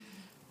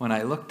when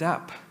I looked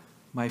up,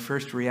 my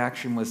first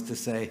reaction was to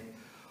say,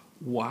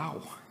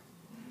 wow,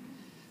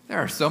 there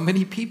are so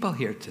many people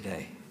here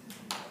today.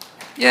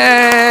 Yay!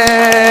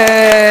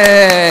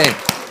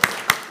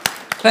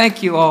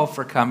 Thank you all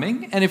for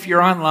coming. And if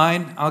you're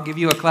online, I'll give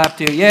you a clap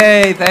too.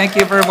 Yay! Thank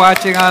you for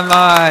watching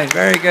online.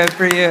 Very good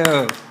for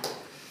you.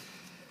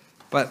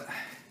 But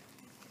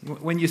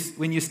when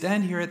you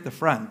stand here at the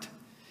front,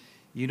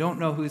 you don't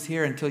know who's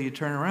here until you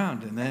turn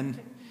around. And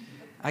then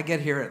I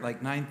get here at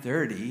like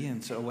 9:30,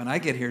 and so when I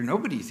get here,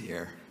 nobody's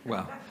here.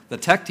 Well, the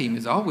tech team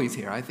is always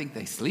here. I think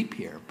they sleep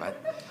here, but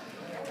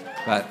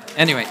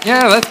anyway,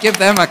 yeah, let's give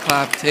them a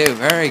clap too.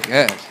 Very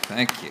good.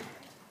 Thank you.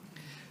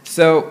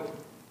 So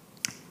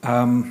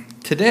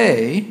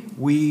today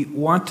we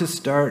want to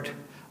start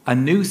a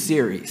new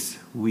series.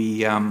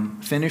 We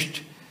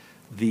finished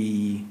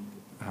the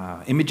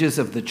Images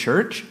of the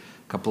Church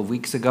a couple of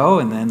weeks ago,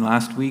 and then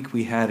last week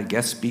we had a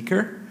guest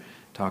speaker,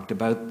 talked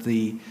about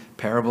the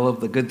parable of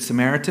the Good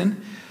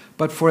Samaritan.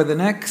 But for the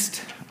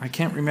next, I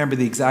can't remember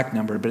the exact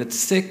number, but it's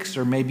 6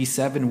 or maybe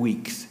 7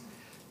 weeks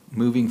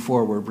moving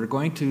forward, we're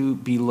going to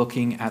be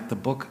looking at the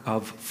book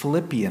of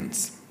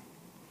Philippians.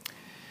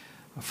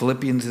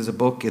 Philippians is a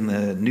book in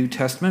the New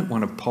Testament,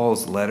 one of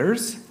Paul's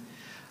letters.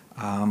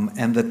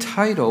 And the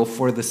title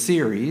for the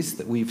series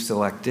that we've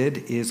selected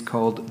is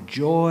called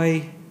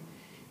Joy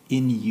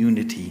in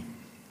Unity.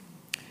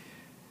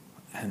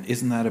 And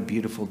isn't that a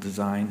beautiful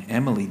design?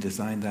 Emily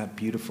designed that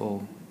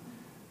beautiful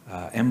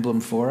emblem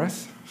for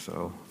us,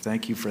 so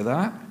thank you for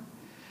that.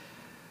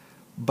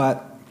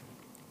 But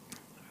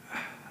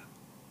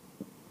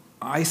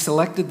I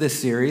selected this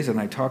series,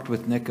 and I talked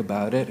with Nick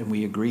about it, and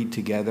we agreed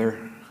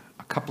together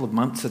a couple of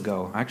months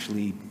ago,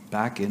 actually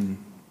back in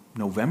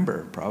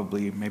November,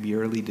 probably maybe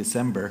early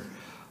December,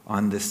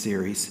 on this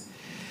series.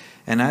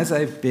 And as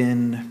I've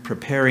been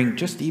preparing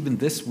just even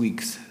this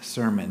week's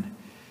sermon,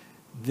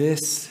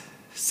 this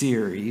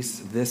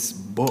series, this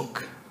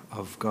book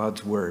of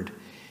God's Word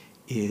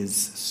is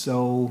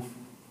so,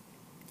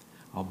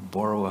 I'll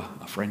borrow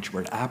a French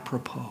word,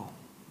 apropos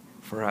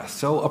for us,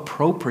 so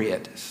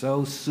appropriate,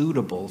 so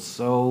suitable,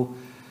 so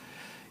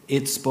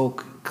it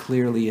spoke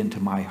clearly into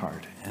my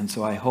heart. And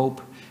so I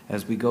hope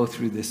as we go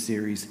through this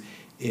series,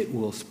 it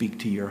will speak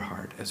to your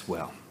heart as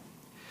well.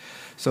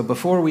 So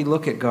before we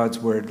look at God's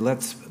Word,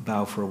 let's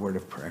bow for a word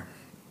of prayer.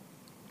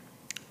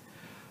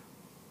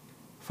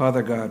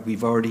 Father God,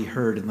 we've already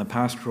heard in the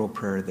pastoral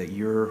prayer that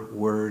your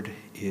word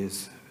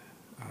is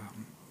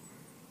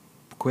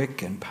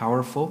quick and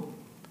powerful.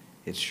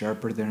 It's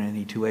sharper than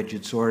any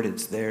two-edged sword.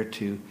 It's there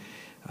to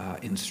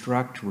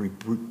instruct,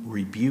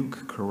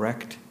 rebuke,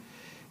 correct,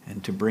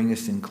 and to bring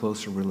us in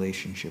closer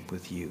relationship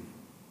with you.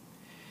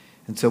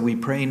 And so we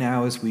pray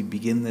now as we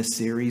begin this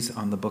series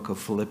on the book of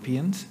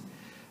Philippians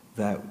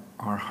that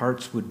our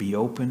hearts would be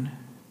open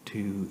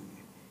to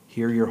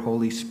hear your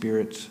Holy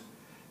Spirit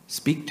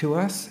speak to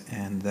us,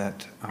 and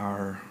that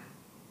our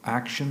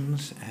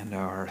actions and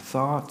our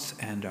thoughts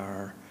and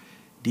our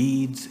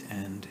deeds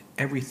and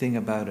everything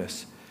about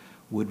us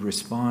would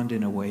respond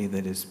in a way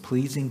that is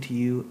pleasing to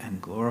you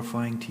and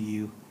glorifying to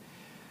you,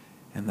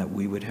 and that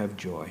we would have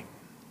joy.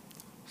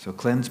 So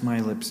cleanse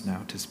my lips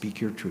now to speak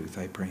your truth,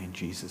 I pray in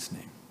Jesus'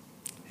 name.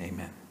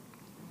 Amen.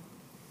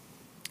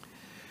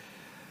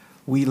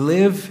 We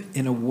live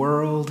in a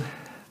world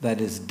that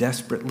is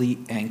desperately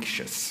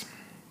anxious.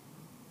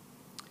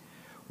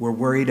 We're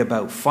worried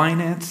about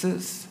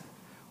finances.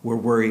 We're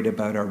worried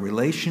about our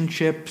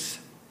relationships.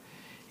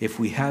 If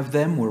we have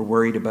them, we're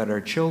worried about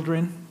our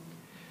children.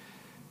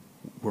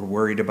 We're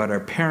worried about our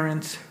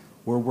parents.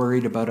 We're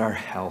worried about our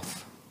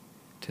health,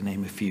 to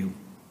name a few.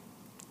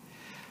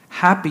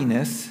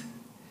 Happiness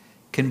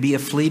can be a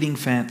fleeting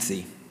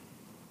fancy.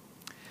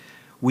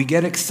 We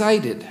get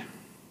excited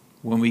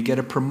when we get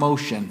a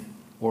promotion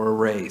or a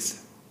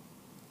raise.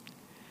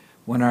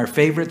 When our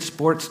favorite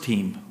sports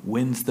team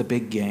wins the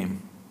big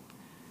game.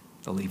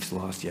 The Leafs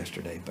lost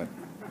yesterday, but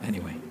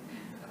anyway.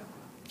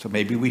 So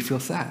maybe we feel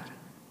sad.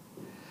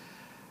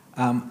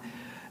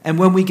 And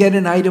when we get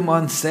an item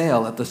on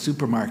sale at the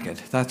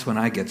supermarket, that's when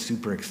I get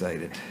super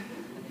excited.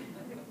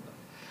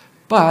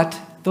 But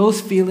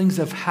those feelings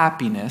of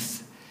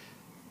happiness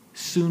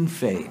soon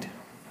fade.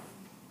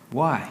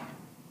 Why?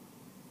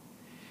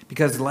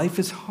 Because life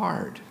is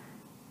hard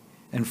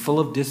and full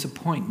of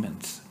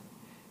disappointments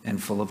and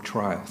full of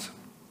trials.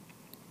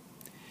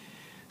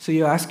 So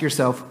you ask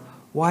yourself,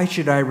 why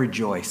should I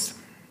rejoice?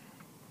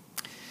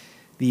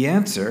 The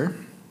answer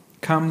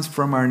comes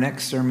from our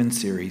next sermon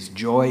series,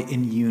 Joy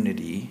in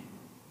Unity,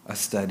 a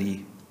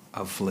study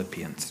of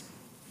Philippians.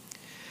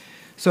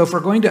 So if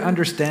we're going to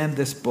understand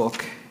this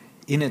book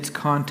in its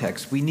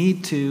context, we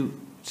need to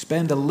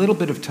spend a little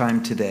bit of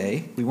time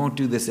today. We won't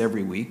do this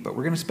every week, but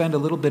we're going to spend a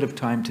little bit of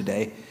time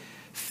today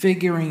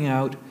figuring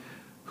out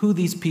who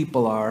these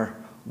people are,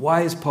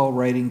 why is Paul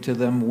writing to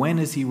them, when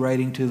is he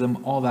writing to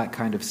them, all that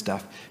kind of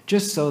stuff,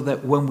 just so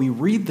that when we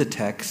read the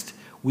text,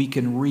 we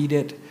can read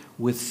it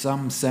with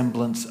some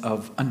semblance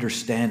of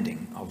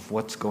understanding of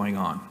what's going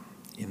on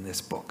in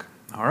this book.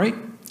 All right?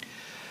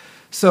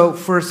 So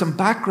for some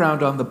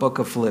background on the book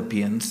of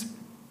Philippians,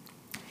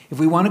 If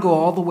we want to go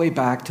all the way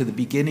back to the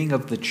beginning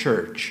of the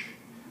church,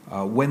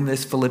 when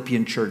this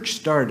Philippian church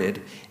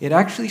started, it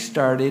actually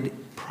started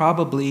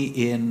probably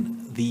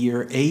in the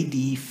year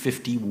AD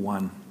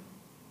 51.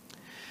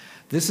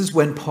 This is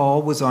when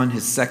Paul was on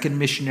his second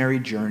missionary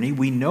journey.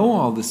 We know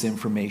all this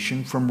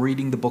information from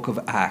reading the book of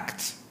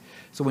Acts.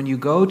 So when you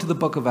go to the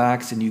book of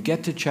Acts and you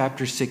get to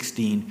chapter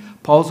 16,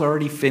 Paul's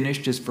already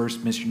finished his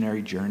first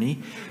missionary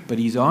journey, but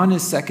he's on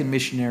his second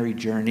missionary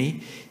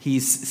journey.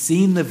 He's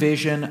seen the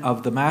vision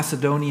of the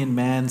Macedonian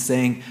man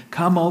saying,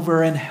 "Come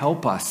over and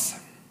help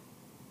us."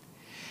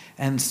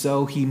 And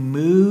so he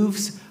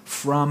moves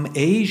from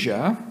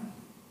Asia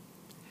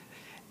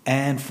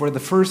and for the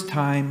first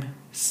time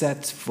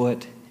sets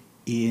foot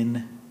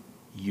in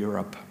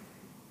Europe,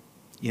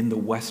 in the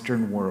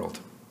Western world.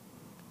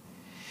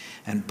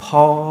 And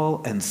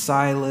Paul and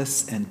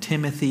Silas and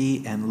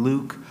Timothy and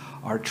Luke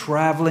are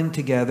traveling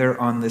together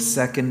on this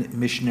second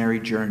missionary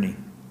journey.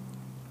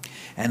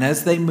 And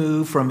as they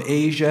move from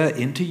Asia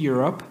into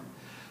Europe,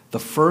 the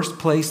first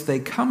place they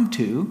come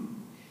to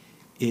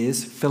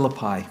is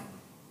Philippi.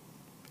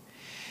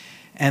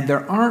 And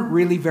there aren't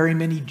really very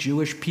many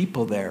Jewish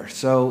people there.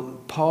 So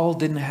Paul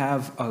didn't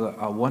have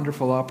a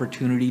wonderful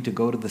opportunity to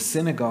go to the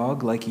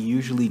synagogue like he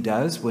usually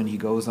does when he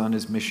goes on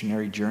his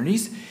missionary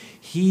journeys.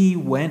 He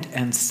went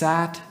and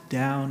sat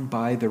down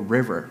by the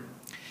river.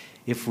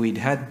 If we'd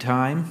had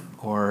time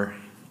or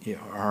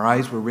our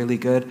eyes were really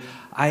good,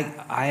 I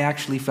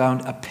actually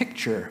found a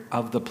picture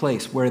of the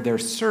place where they're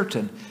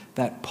certain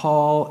that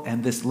Paul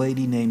and this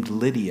lady named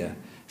Lydia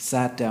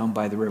sat down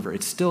by the river.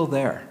 It's still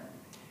there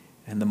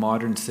in the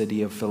modern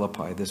city of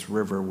Philippi, this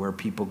river where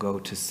people go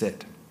to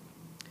sit.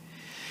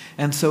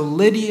 And so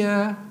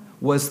Lydia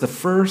was the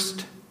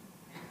first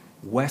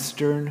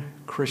Western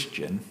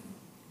Christian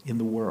in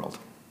the world.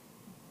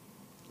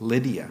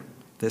 Lydia,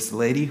 this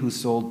lady who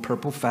sold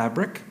purple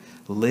fabric,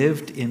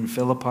 lived in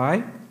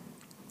Philippi,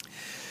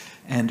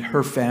 and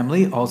her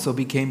family also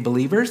became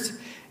believers.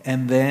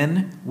 And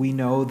then we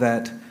know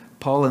that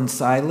Paul and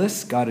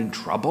Silas got in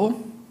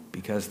trouble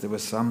because there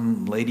was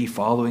some lady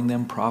following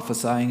them,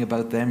 prophesying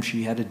about them.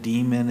 She had a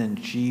demon,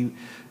 and she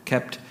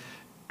kept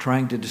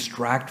trying to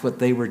distract what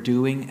they were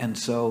doing. And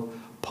so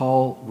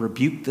Paul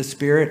rebuked the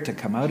spirit to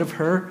come out of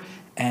her,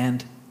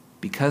 and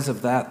because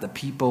of that, the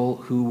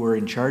people who were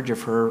in charge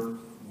of her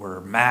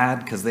were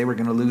mad because they were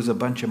going to lose a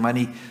bunch of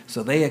money.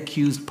 So they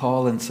accused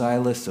Paul and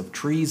Silas of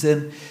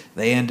treason.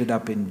 They ended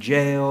up in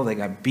jail. They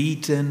got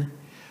beaten.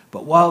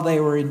 But while they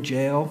were in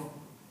jail,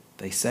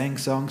 they sang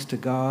songs to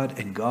God,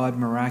 and God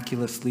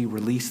miraculously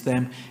released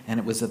them.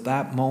 And it was at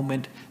that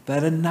moment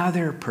that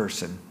another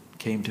person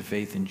came to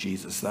faith in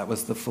Jesus. That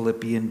was the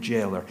Philippian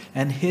jailer,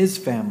 and his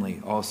family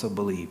also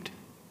believed.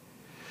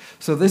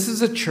 So this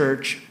is a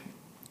church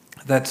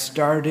that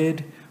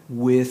started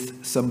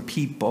with some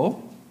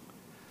people,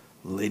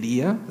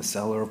 Lydia, the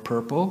seller of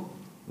purple,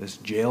 this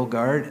jail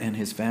guard and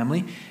his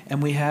family,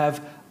 and we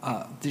have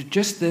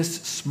just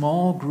this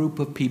small group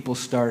of people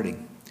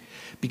starting.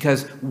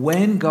 Because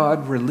when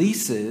God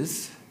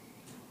releases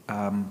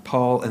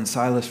Paul and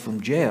Silas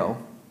from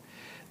jail,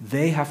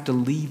 they have to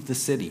leave the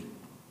city.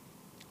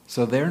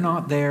 So they're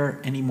not there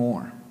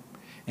anymore.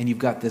 And you've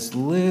got this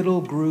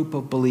little group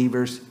of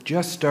believers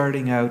just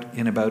starting out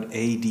in about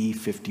AD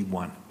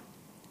 51.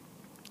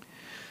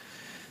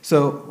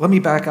 So let me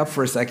back up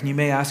for a second. You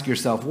may ask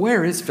yourself,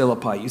 where is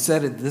Philippi? You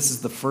said this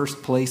is the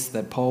first place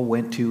that Paul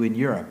went to in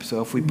Europe.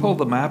 So if we pull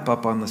the map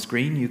up on the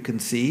screen, you can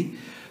see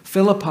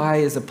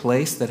Philippi is a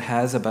place that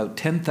has about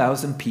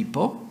 10,000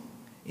 people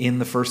in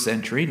the first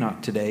century,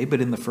 not today,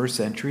 but in the first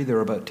century, there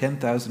were about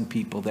 10,000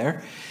 people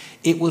there.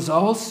 It was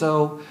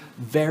also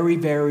very,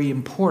 very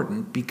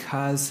important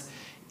because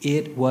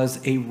it was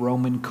a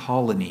Roman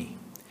colony,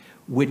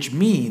 which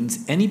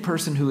means any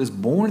person who is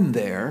born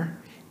there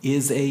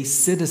is a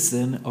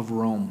citizen of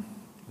Rome.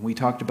 We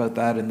talked about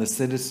that in the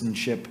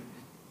citizenship.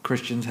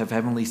 Christians have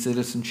heavenly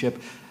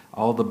citizenship,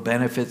 all the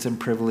benefits and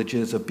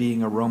privileges of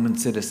being a Roman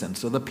citizen.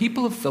 So the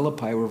people of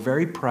Philippi were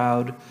very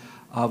proud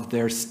of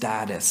their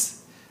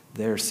status,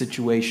 their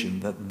situation,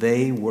 that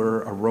they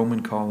were a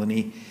Roman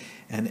colony,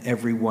 and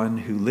everyone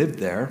who lived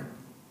there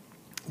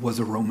was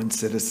a Roman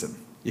citizen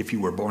if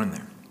you were born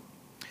there.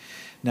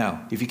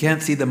 Now, if you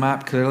can't see the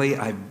map clearly,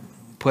 I've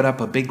put up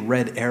a big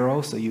red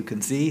arrow so you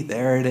can see.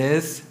 There it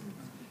is.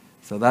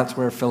 So that's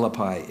where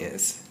Philippi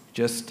is.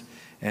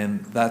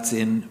 And that's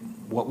in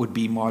what would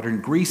be modern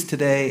Greece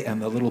today,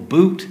 and the little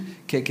boot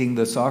kicking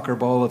the soccer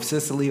ball of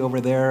Sicily over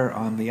there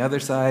on the other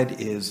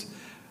side is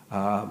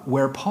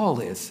where Paul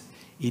is,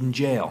 in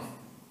jail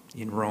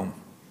in Rome.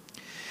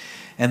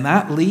 And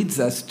that leads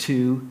us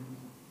to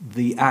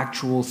the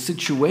actual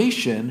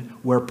situation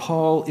where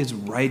Paul is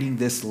writing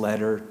this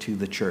letter to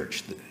the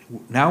church.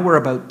 Now we're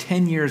about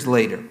 10 years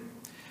later.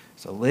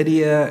 So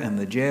Lydia and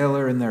the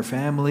jailer and their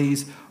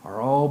families are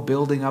all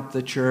building up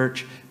the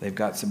church. They've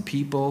got some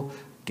people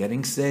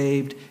getting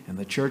saved, and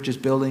the church is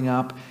building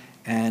up,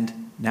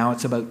 and now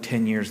it's about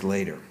 10 years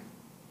later.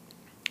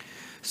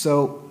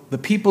 So the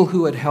people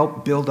who had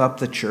helped build up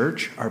the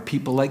church are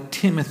people like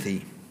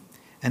Timothy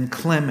and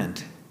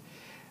Clement,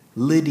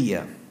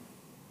 Lydia,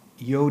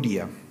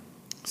 Euodia,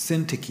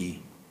 Syntyche,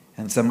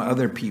 and some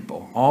other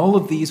people. All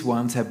of these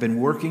ones have been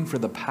working for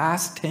the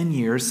past 10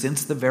 years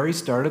since the very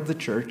start of the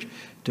church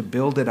to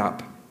build it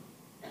up.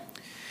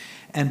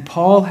 And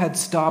Paul had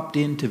stopped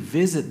in to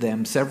visit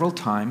them several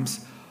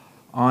times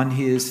on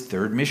his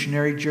third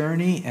missionary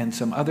journey and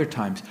some other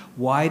times.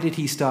 Why did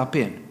he stop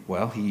in?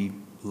 Well, he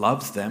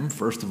loves them,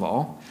 first of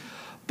all.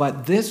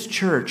 But this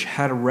church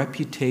had a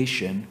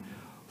reputation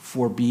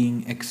for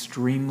being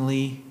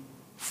extremely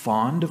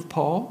fond of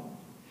Paul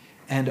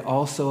and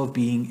also of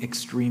being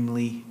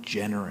extremely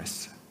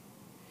generous.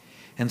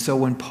 And so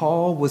when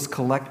Paul was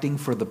collecting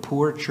for the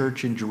poor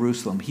church in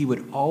Jerusalem, he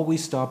would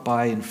always stop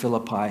by in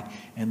Philippi,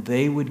 and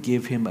they would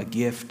give him a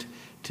gift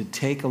to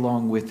take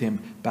along with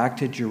him back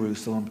to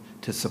Jerusalem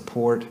to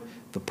support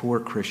the poor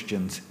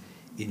Christians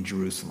in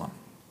Jerusalem.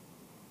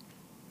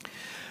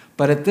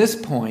 But at this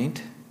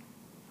point,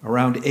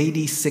 around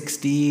AD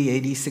 60,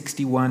 AD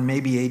 61,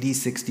 maybe AD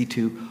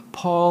 62,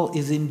 Paul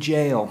is in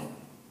jail.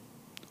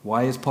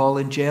 Why is Paul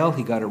in jail?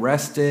 He got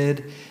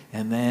arrested,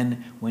 and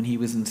then when he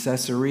was in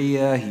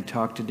Caesarea, he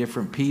talked to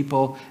different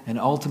people and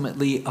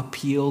ultimately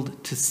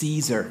appealed to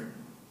Caesar.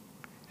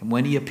 And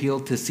when he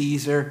appealed to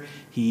Caesar,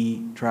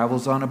 he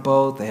travels on a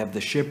boat. They have the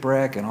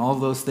shipwreck and all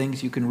those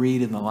things you can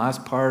read in the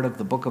last part of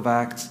the book of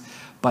Acts.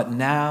 But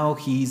now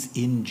he's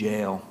in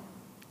jail.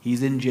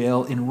 He's in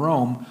jail in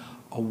Rome,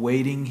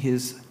 awaiting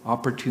his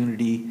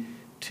opportunity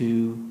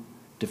to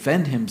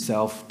defend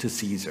himself to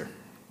Caesar.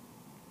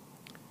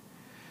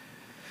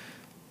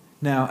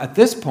 Now, at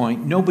this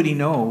point, nobody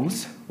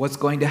knows what's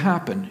going to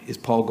happen. Is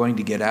Paul going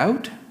to get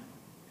out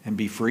and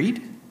be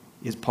freed?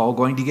 Is Paul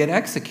going to get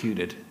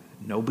executed?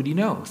 Nobody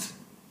knows.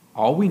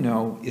 All we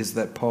know is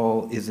that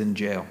Paul is in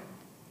jail.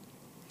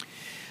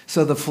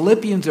 So the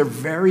Philippians are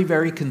very,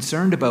 very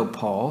concerned about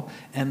Paul,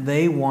 and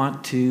they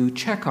want to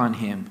check on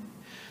him.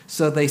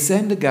 So they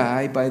send a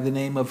guy by the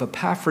name of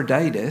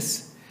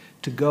Epaphroditus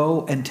to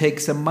go and take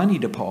some money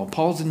to Paul.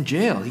 Paul's in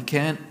jail. He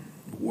can't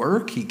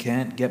work. He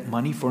can't get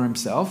money for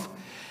himself.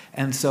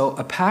 And so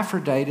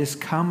Epaphroditus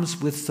comes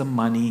with some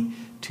money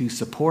to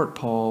support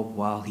Paul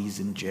while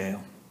he's in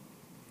jail.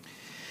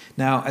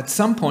 Now, at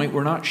some point,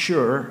 we're not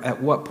sure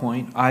at what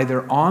point,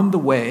 either on the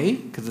way,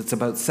 because it's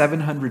about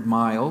 700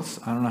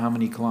 miles. I don't know how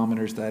many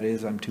kilometers that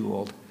is. I'm too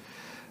old.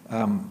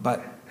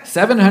 But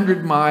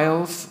 700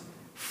 miles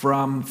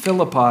from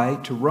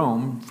Philippi to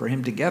Rome for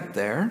him to get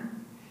there.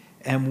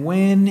 And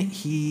when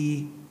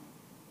he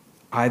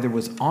either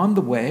was on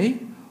the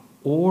way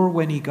or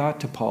when he got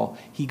to Paul,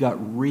 he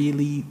got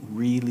really,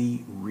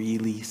 really,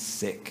 really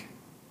sick.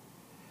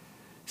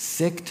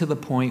 Sick to the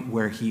point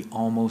where he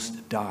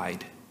almost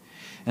died.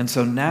 And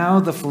so now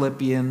the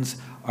Philippians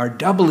are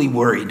doubly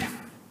worried.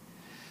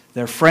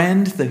 Their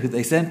friend who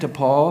they sent to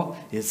Paul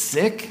is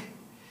sick.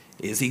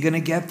 Is he going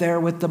to get there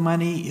with the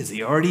money? Is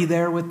he already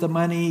there with the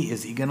money?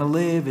 Is he going to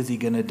live? Is he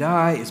going to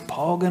die? Is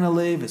Paul going to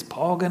live? Is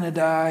Paul going to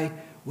die?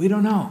 We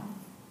don't know.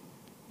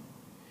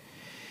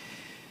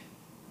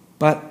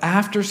 But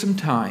after some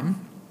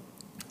time,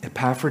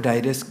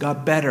 Epaphroditus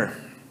got better.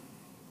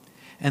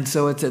 And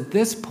so it's at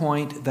this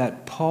point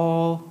that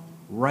Paul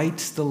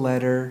writes the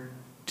letter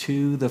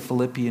to the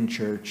Philippian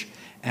church,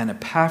 and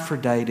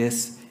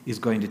Epaphroditus is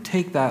going to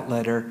take that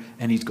letter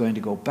and he's going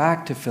to go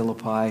back to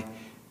Philippi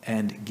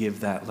and give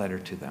that letter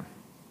to them.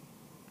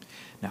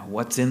 Now,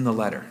 what's in the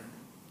letter?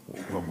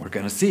 Well, we're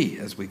going to see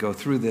as we go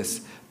through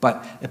this.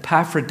 But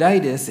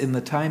Epaphroditus, in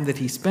the time that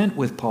he spent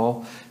with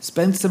Paul,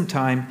 spent some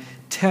time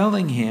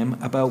telling him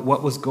about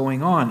what was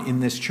going on in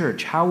this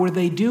church. How were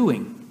they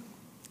doing?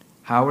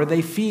 How are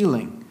they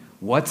feeling?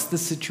 What's the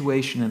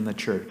situation in the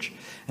church?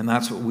 And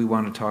that's what we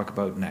want to talk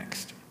about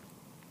next.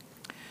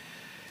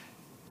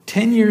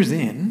 10 years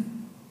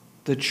in,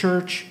 the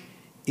church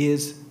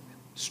is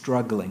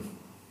struggling.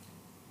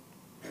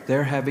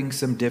 They're having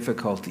some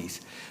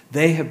difficulties.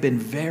 They have been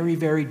very,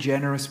 very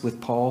generous with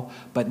Paul,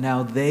 but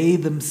now they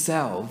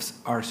themselves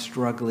are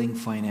struggling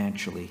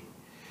financially.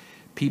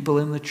 People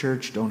in the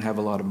church don't have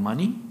a lot of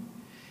money,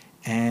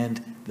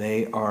 and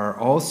they are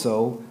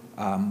also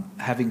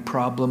having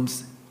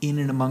problems in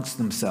and amongst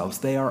themselves.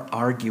 They are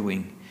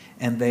arguing,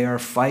 and they are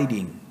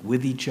fighting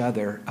with each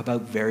other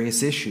about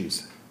various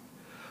issues.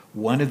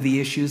 One of the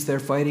issues they're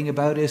fighting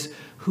about is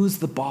who's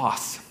the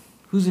boss?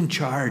 Who's in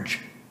charge?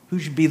 Who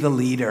should be the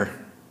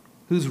leader?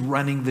 Who's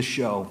running the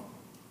show?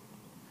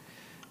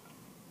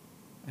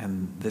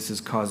 And this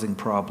is causing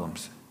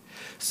problems.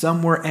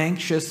 Some were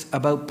anxious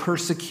about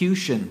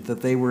persecution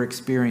that they were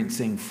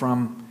experiencing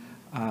from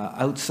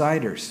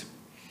outsiders.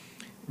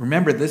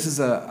 Remember, this is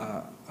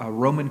a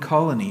Roman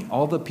colony.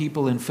 All the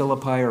people in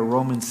Philippi are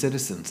Roman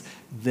citizens.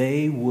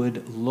 They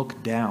would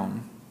look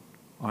down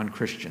on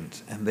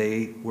Christians, and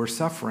they were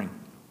suffering.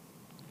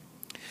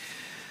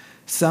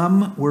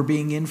 Some were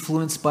being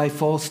influenced by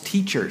false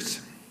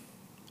teachers,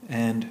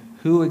 and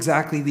who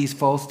exactly these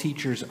false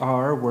teachers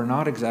are, we're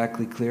not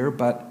exactly clear,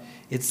 but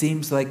it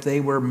seems like they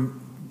were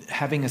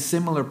having a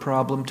similar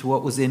problem to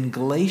what was in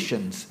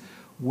Galatians,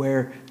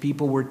 where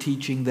people were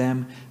teaching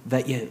them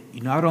that you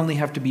not only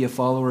have to be a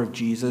follower of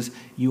Jesus,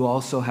 you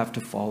also have to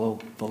follow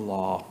the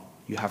law.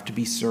 You have to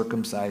be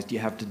circumcised. You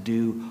have to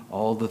do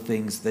all the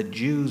things that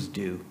Jews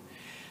do.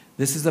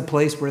 This is a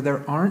place where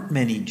there aren't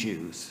many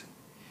Jews.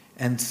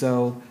 And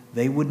so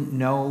they wouldn't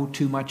know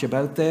too much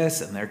about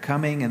this, and they're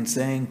coming and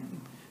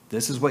saying,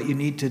 this is what you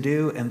need to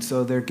do. And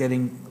so they're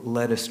getting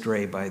led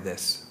astray by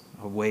this,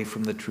 away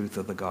from the truth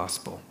of the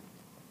gospel.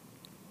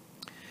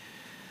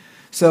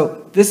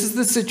 So this is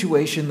the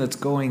situation that's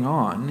going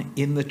on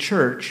in the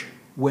church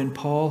when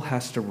Paul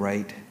has to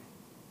write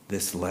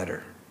this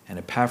letter. And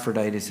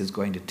Epaphroditus is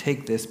going to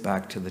take this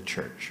back to the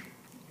church.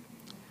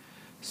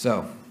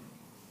 So,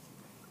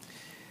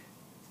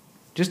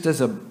 just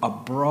as a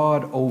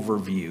broad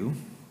overview,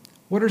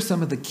 what are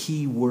some of the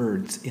key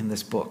words in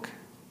this book?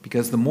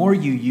 Because the more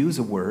you use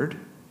a word,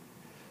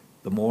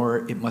 the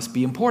more it must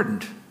be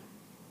important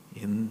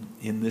in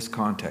this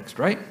context,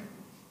 right?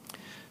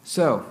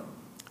 So,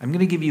 I'm going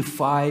to give you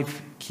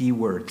 5 key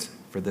words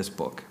for this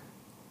book.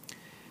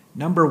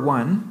 Number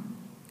 1,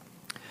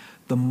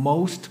 the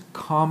most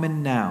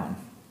common noun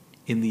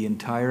in the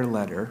entire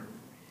letter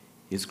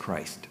is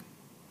Christ.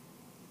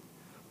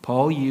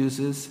 Paul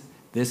uses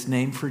this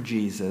name for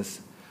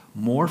Jesus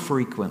more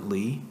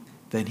frequently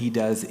than he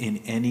does in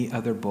any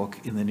other book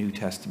in the New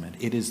Testament.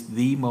 It is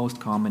the most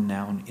common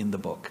noun in the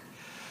book.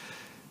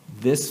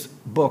 This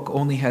book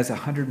only has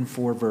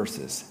 104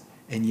 verses.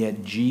 And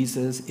yet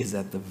Jesus is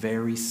at the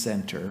very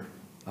center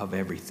of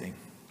everything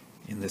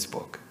in this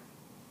book.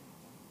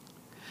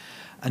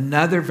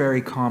 Another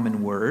very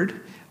common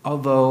word,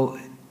 although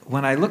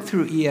when I look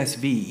through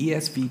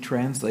ESV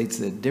translates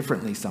it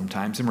differently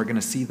sometimes, and we're going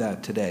to see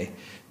that today.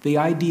 The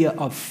idea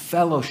of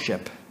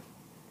fellowship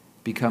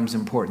becomes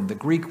important. The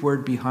Greek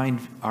word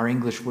behind our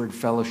English word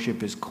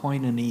fellowship is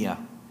koinonia.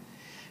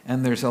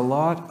 And there's a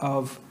lot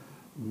of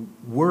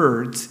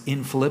words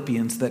in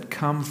Philippians that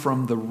come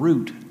from the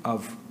root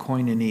of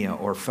koinonia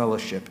or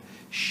fellowship,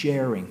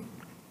 sharing,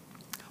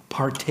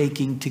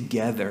 partaking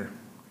together.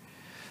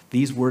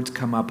 These words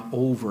come up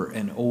over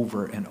and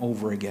over and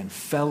over again.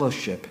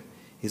 Fellowship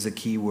is a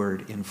key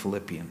word in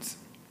Philippians.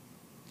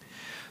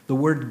 The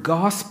word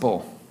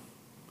gospel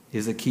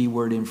is a key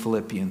word in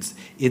Philippians.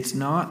 It's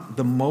not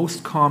the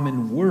most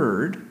common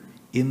word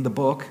in the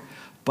book,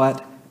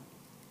 but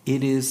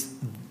it is,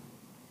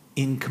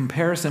 in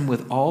comparison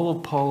with all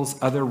of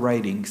Paul's other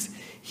writings,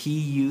 he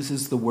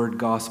uses the word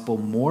gospel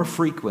more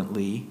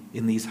frequently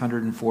in these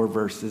 104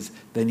 verses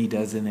than he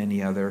does in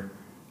any other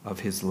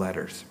of his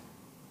letters.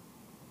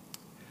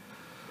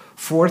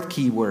 4th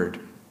key word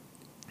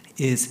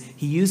is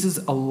he uses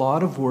a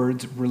lot of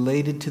words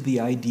related to the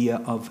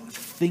idea of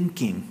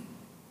thinking.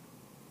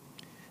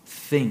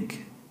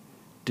 Think,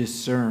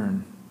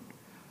 discern,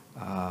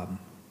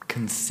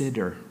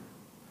 consider.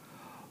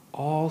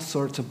 All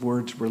sorts of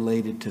words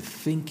related to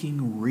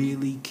thinking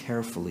really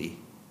carefully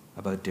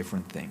about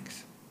different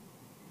things.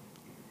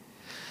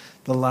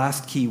 The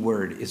last key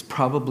word is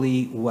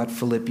probably what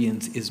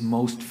Philippians is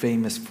most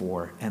famous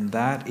for, and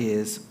that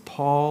is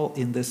Paul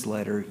in this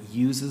letter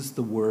uses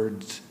the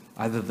words,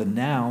 either the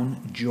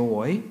noun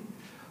joy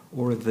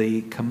or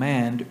the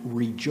command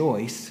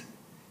rejoice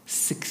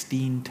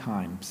 16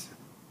 times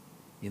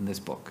in this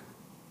book.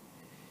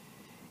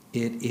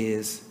 It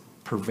is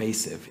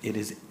pervasive. It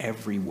is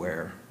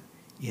everywhere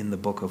in the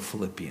book of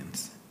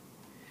Philippians.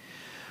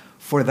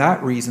 For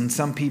that reason,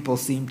 some people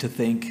seem to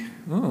think,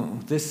 oh,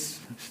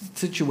 this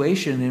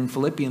situation in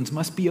Philippians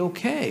must be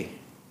okay.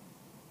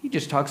 He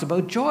just talks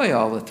about joy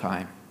all the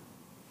time.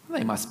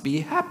 They must be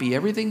happy.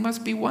 Everything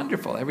must be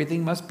wonderful.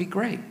 Everything must be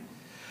great.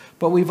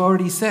 But we've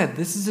already said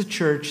this is a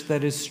church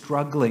that is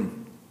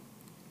struggling.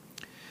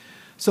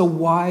 So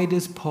why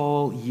does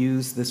Paul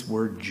use this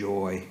word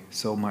joy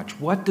so much?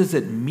 What does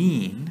it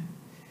mean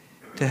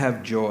to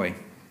have joy?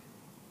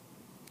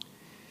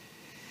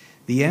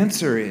 The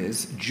answer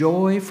is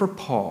joy for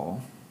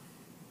Paul,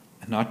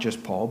 and not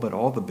just Paul, but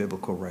all the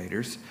biblical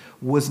writers,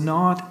 was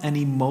not an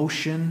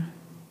emotion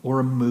or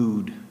a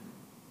mood.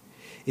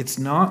 It's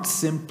not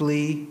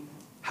simply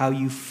how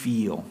you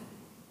feel.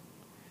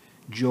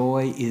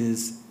 Joy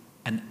is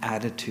an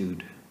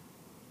attitude.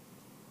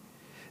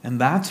 And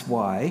that's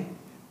why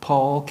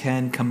Paul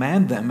can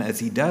command them, as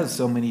he does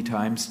so many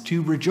times,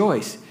 to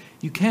rejoice.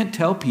 You can't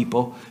tell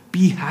people,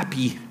 be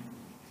happy.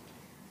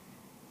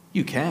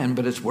 You can,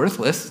 but it's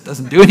worthless. It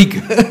doesn't do any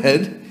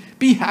good.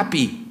 Be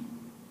happy.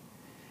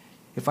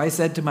 If I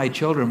said to my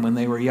children when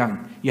they were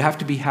young, you have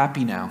to be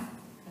happy now,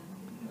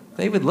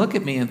 they would look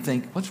at me and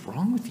think, what's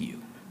wrong with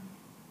you?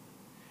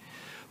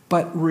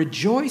 But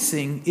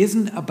rejoicing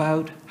isn't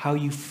about how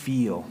you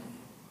feel.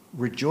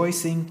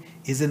 Rejoicing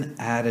is an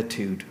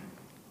attitude.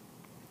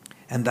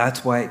 And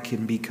that's why it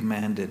can be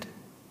commanded.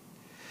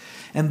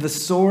 And the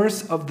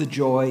source of the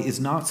joy is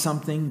not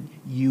something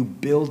you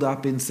build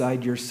up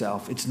inside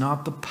yourself. It's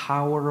not the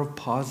power of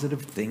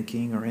positive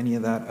thinking or any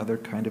of that other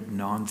kind of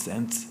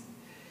nonsense.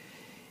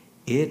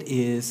 It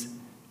is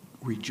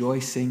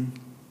rejoicing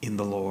in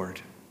the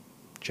Lord.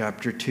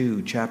 Chapter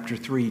 2, chapter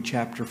 3,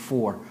 chapter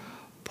 4,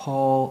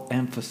 Paul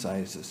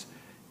emphasizes,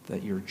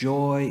 that your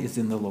joy is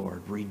in the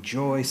Lord.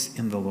 Rejoice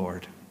in the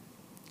Lord.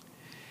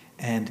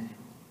 And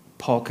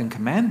Paul can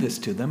command this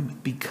to them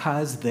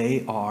because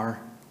they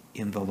are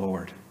in the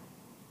Lord.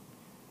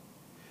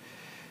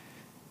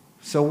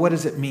 So what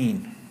does it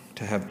mean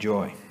to have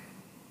joy?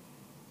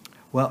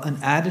 Well, an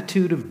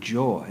attitude of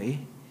joy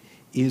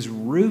is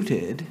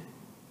rooted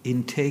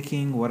in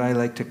taking what I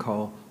like to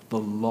call the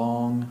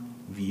long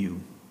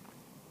view.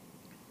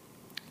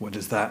 What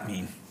does that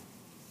mean?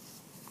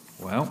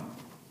 Well,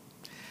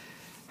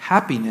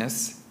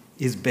 happiness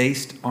is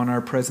based on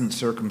our present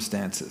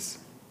circumstances.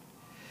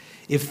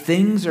 If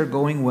things are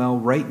going well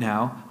right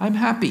now, I'm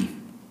happy.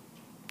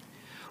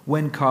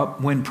 When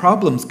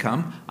problems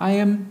come, I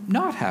am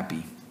not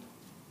happy.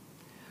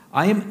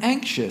 I am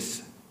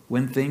anxious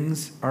when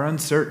things are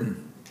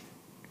uncertain.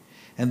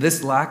 And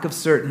this lack of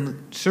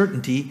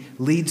certainty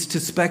leads to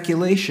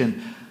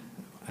speculation,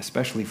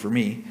 especially for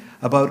me,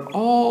 about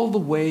all the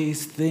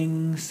ways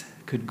things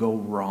could go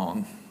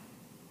wrong,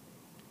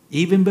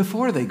 even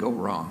before they go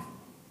wrong.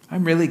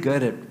 I'm really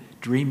good at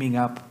dreaming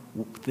up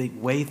the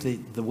way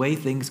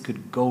things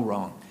could go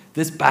wrong.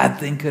 This bad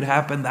thing could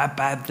happen, that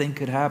bad thing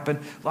could happen,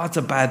 lots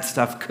of bad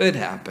stuff could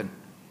happen.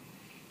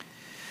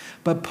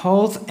 But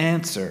Paul's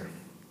answer,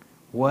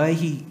 why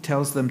he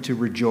tells them to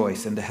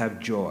rejoice and to have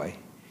joy,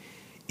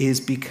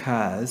 is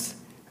because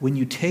when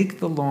you take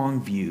the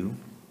long view,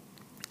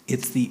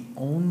 it's the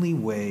only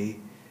way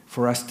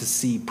for us to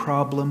see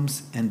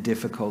problems and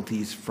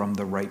difficulties from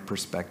the right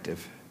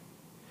perspective.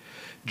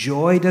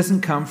 Joy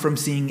doesn't come from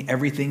seeing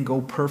everything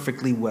go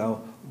perfectly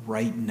well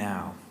right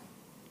now.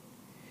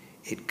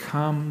 It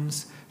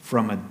comes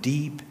from a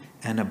deep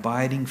and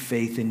abiding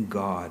faith in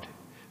God,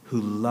 who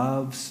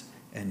loves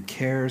and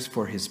cares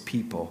for his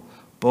people,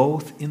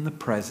 both in the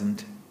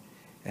present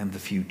and the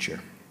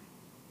future.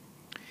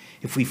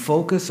 If we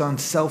focus on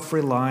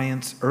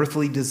self-reliance,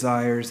 earthly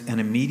desires,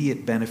 and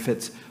immediate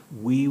benefits,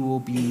 we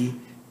will be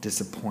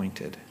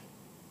disappointed.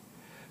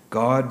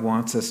 God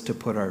wants us to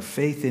put our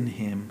faith in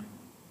him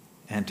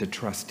and to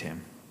trust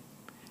him.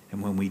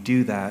 And when we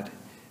do that,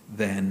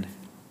 then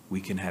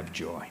we can have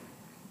joy.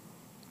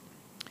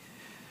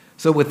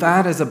 So with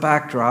that as a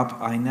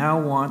backdrop, I now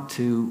want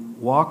to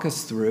walk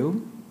us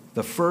through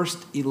the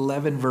first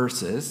 11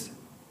 verses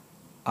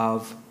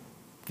of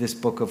this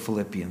book of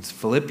Philippians.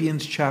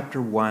 Philippians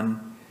chapter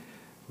 1,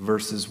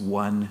 verses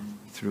 1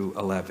 through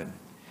 11.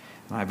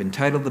 And I've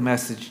entitled the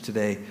message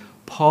today,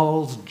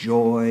 Paul's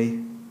Joy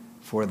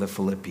for the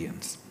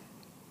Philippians.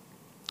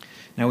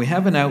 Now we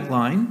have an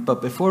outline,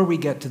 but before we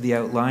get to the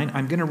outline,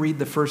 I'm going to read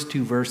the first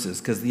two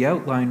verses because the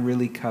outline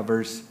really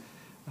covers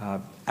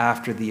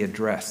after the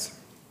address.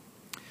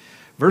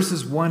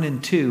 Verses 1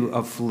 and 2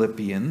 of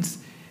Philippians,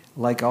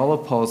 like all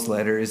of Paul's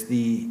letter, is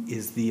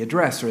the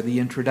address or the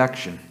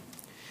introduction.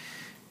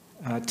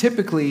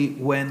 Typically,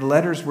 when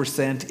letters were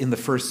sent in the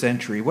first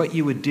century, what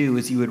you would do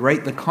is you would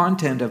write the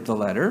content of the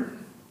letter,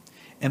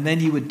 and then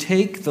you would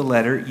take the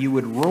letter, you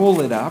would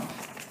roll it up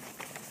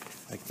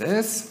like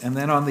this, and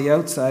then on the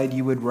outside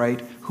you would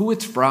write who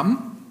it's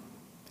from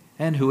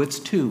and who it's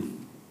to.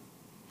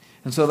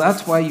 And so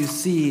that's why you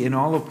see in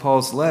all of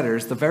Paul's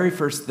letters, the very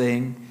first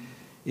thing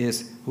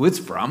is who it's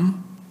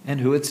from and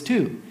who it's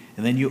to.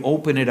 And then you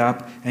open it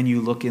up and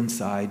you look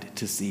inside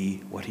to see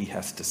what he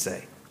has to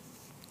say.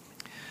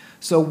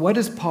 So what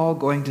is Paul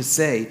going to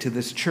say to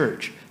this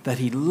church that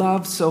he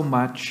loves so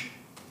much,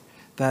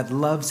 that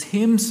loves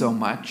him so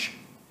much,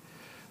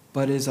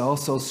 but is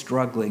also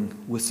struggling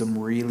with some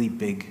really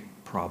big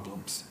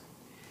problems?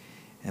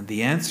 And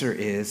the answer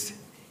is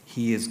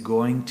he is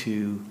going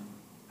to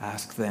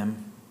ask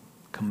them,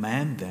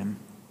 command them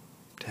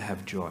to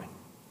have joy.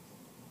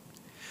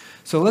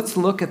 So let's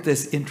look at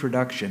this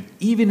introduction.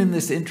 Even in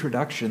this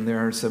introduction,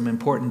 there are some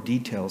important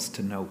details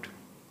to note.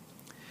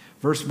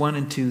 Verse 1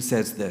 and 2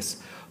 says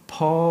this,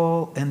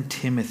 Paul and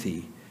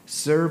Timothy,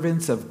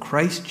 servants of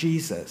Christ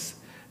Jesus,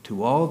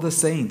 to all the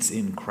saints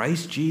in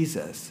Christ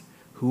Jesus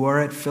who are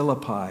at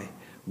Philippi,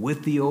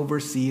 with the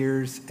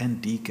overseers and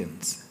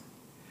deacons.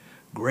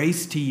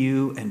 Grace to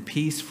you and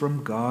peace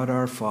from God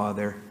our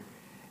Father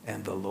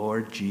and the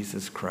Lord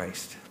Jesus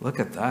Christ. Look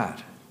at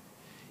that.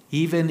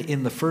 Even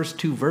in the first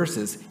two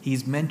verses,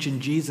 he's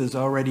mentioned Jesus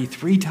already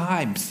 3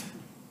 times.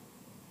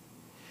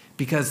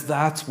 Because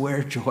that's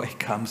where joy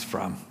comes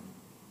from,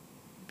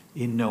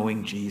 in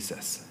knowing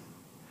Jesus.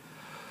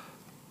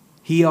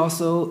 He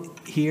also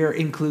here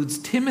includes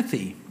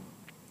Timothy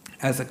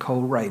as a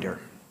co-writer.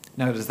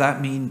 Now, does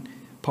that mean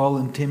Paul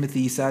and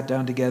Timothy sat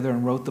down together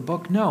and wrote the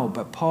book? No,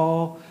 but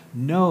Paul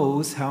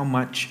knows how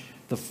much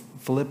the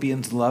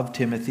Philippians love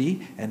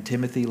Timothy, and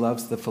Timothy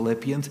loves the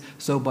Philippians.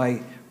 So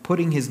by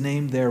putting his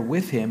name there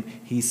with him,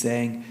 he's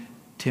saying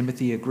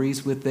Timothy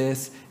agrees with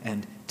this,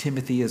 and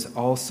Timothy is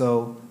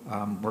also,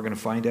 we're going to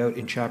find out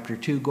in chapter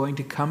 2, going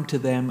to come to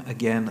them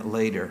again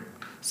later.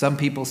 Some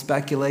people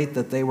speculate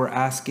that they were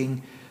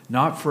asking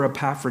not for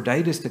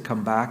Epaphroditus to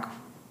come back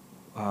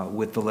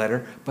with the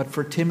letter, but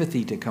for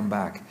Timothy to come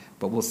back.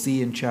 But we'll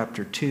see in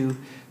chapter 2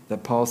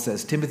 that Paul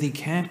says Timothy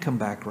can't come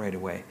back right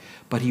away,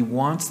 but he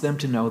wants them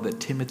to know that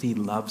Timothy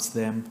loves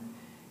them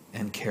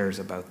and cares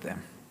about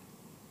them.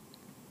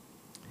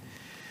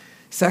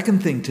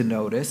 Second thing to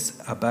notice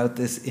about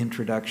this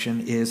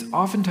introduction is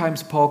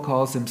oftentimes Paul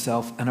calls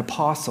himself an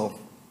apostle,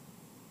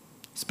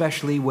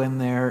 especially when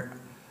they're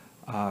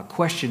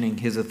questioning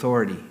his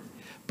authority.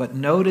 But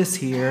notice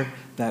here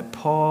that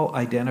Paul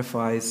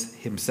identifies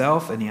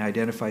himself and he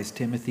identifies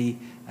Timothy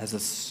as a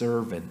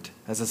servant,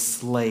 as a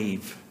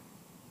slave.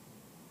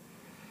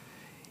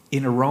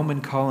 In a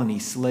Roman colony,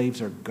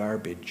 slaves are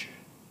garbage.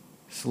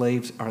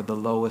 Slaves are the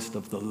lowest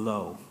of the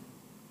low.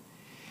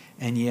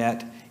 And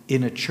yet,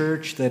 in a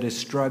church that is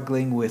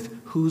struggling with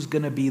who's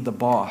going to be the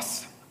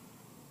boss,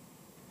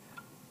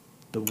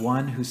 the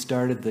one who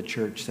started the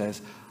church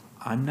says,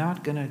 I'm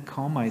not going to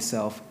call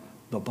myself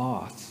the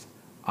boss.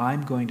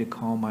 I'm going to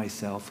call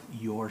myself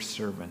your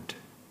servant.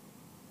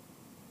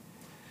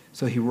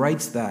 So he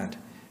writes that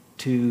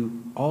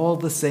to all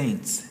the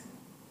saints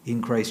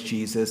in Christ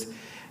Jesus,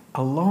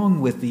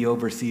 along with the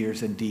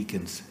overseers and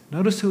deacons.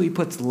 Notice who he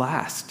puts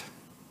last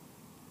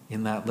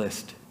in that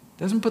list.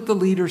 Doesn't put the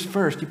leaders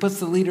first, he puts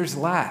the leaders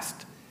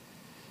last.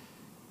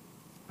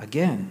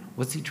 Again,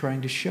 what's he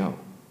trying to show?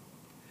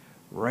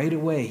 Right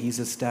away, he's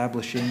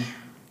establishing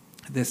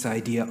this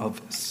idea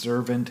of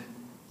servant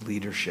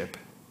leadership.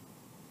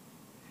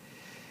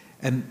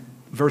 And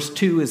verse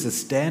 2 is a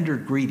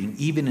standard greeting.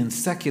 Even in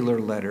secular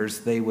letters,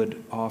 they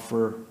would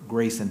offer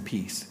grace and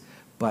peace.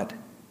 But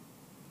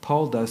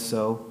Paul does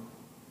so,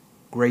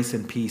 grace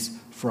and peace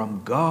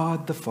from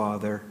God the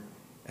Father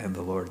and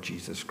the Lord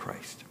Jesus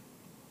Christ.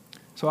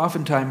 So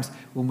oftentimes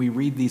when we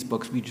read these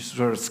books, we just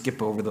sort of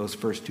skip over those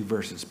first two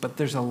verses. But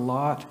there's a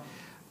lot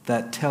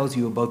that tells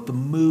you about the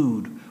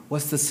mood.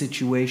 What's the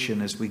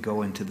situation as we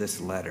go into this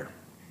letter?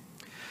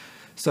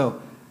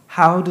 So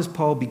how does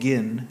Paul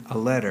begin a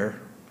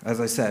letter, as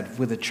I said,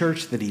 with a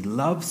church that he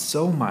loves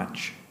so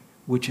much,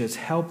 which has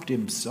helped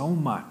him so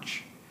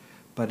much,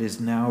 but is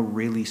now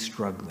really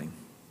struggling?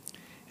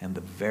 And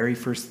the very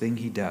first thing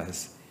he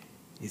does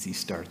is he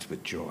starts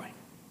with joy.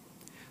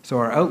 So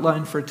our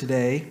outline for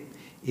today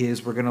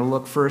is we're going to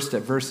look first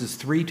at verses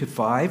 3 to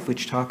 5,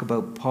 which talk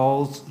about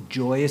Paul's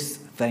joyous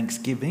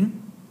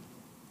thanksgiving.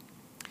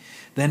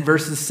 Then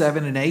verses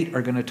 7 and 8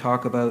 are going to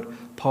talk about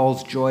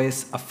Paul's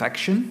joyous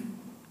affection.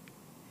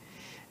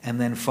 And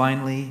then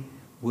finally,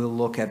 we'll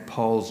look at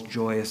Paul's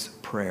joyous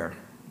prayer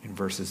in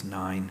verses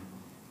 9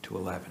 to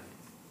 11.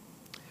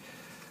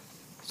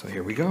 So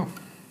here we go.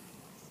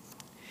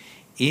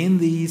 In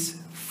the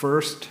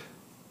first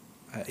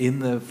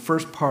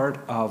part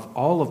of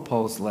all of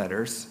Paul's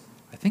letters,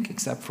 I think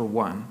except for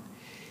one,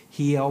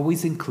 he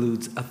always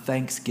includes a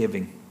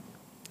thanksgiving.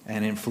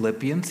 And in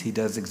Philippians, he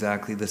does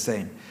exactly the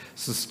same.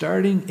 So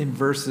starting in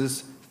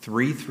verses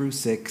 3 through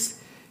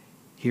 6,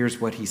 here's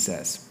what he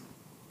says.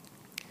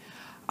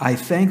 I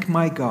thank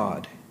my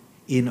God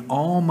in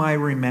all my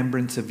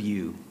remembrance of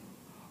you,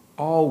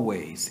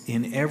 always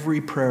in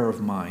every prayer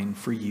of mine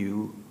for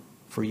you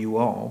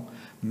all,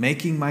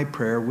 making my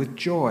prayer with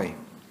joy,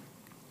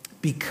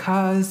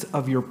 because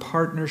of your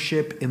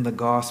partnership in the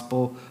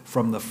gospel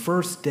from the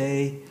first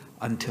day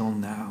until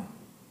now.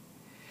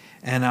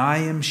 And I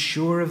am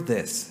sure of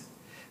this,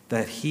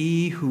 that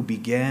he who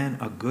began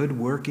a good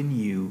work in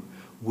you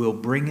will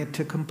bring it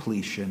to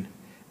completion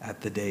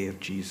at the day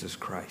of Jesus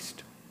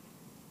Christ.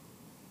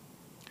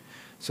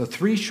 So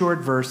 3 short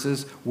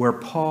verses where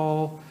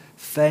Paul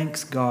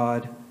thanks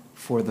God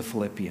for the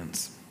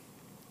Philippians.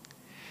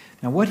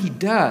 Now what he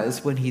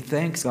does when he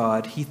thanks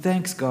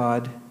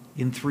God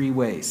in 3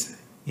 ways.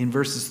 In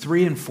verses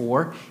 3 and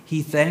 4,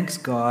 he thanks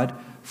God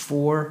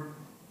for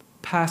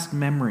past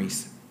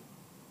memories.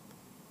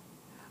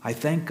 I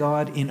thank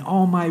God in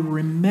all my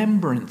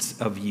remembrance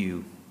of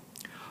you,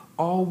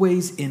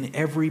 always in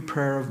every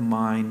prayer of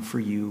mine for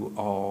you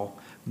all,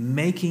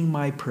 making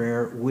my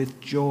prayer with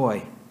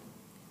joy.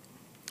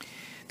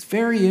 It's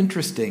very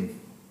interesting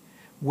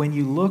when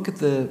you look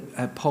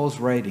at Paul's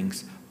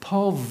writings.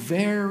 Paul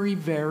very,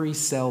 very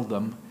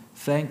seldom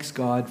thanks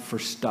God for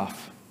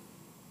stuff.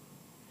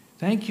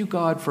 Thank you,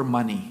 God, for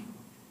money.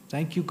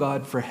 Thank you,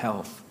 God, for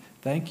health.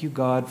 Thank you,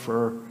 God,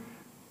 for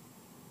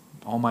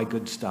all my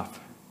good stuff.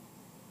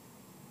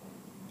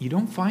 You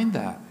don't find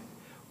that.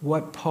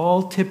 What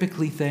Paul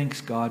typically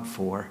thanks God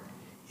for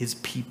is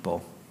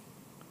people.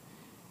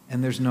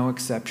 And there's no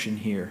exception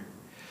here.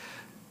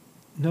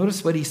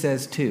 Notice what he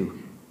says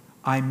too.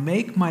 I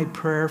make my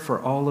prayer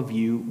for all of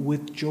you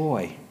with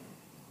joy.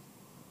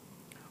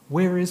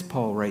 Where is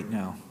Paul right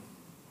now?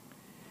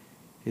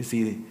 Is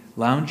he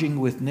lounging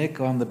with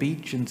Nick on the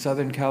beach in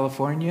Southern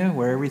California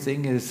where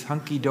everything is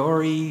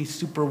hunky-dory,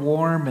 super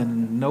warm,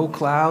 and no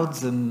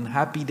clouds and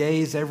happy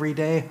days every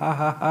day? Ha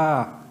ha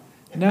ha.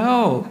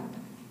 No.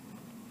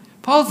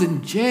 Paul's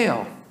in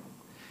jail.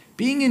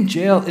 Being in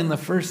jail in the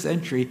first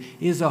century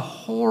is a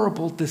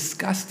horrible,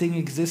 disgusting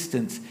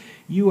existence.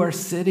 You are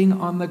sitting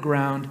on the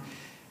ground,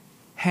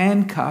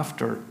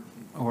 handcuffed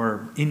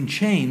or in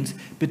chains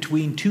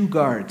between 2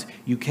 guards.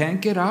 You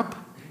can't get up.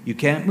 You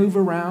can't move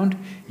around.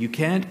 You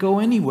can't go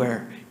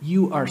anywhere.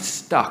 You are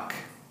stuck.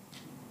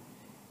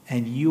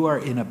 And you are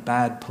in a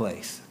bad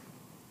place.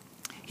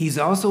 He's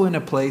also in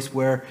a place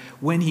where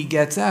when he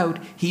gets out,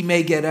 he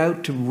may get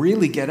out to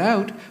really get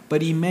out,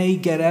 but he may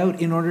get out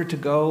in order to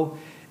go,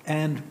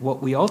 and what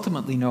we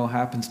ultimately know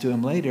happens to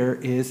him later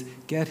is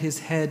get his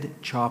head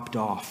chopped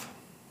off.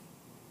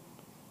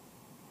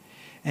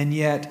 And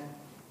yet,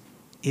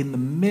 in the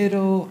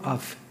middle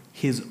of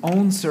his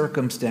own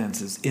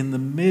circumstances, in the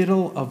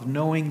middle of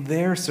knowing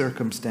their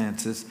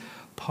circumstances,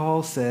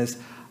 Paul says,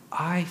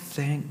 I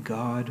thank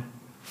God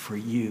for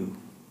you.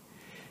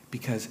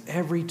 Because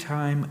every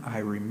time I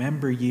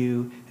remember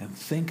you and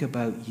think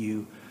about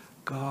you,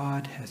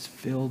 God has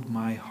filled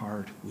my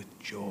heart with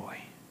joy.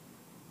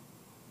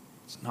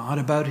 It's not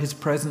about his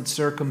present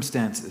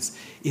circumstances.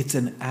 It's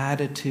an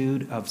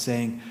attitude of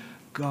saying,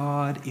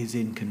 God is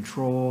in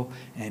control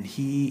and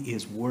he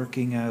is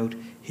working out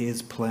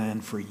his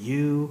plan for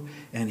you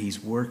and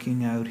he's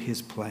working out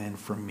his plan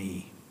for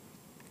me.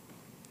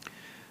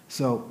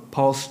 So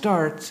Paul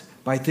starts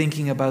by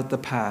thinking about the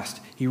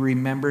past. He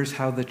remembers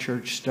how the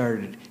church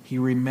started. He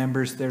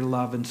remembers their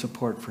love and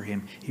support for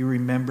him. He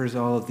remembers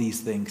all of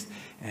these things,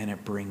 and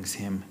it brings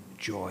him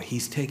joy.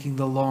 He's taking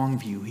the long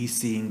view. He's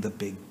seeing the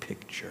big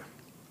picture.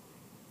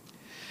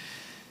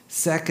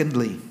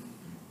 Secondly,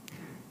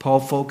 Paul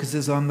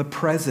focuses on the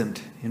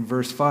present in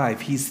verse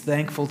 5. He's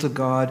thankful to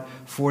God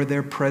for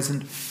their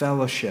present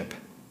fellowship.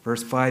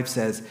 Verse 5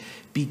 says,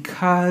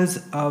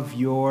 because of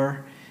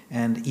your,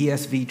 and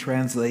ESV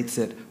translates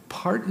it,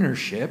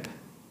 partnership,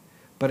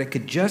 but it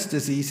could just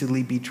as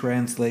easily be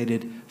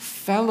translated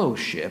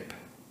fellowship,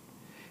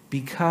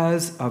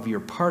 because of your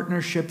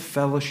partnership,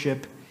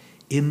 fellowship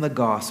in the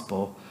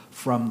gospel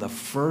from the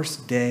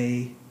first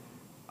day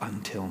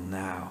until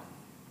now.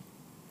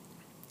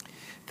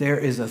 There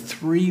is a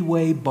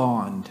three-way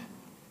bond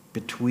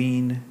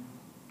between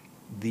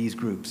these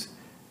groups.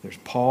 There's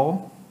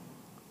Paul,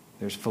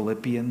 there's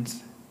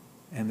Philippians,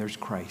 and there's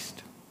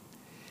Christ.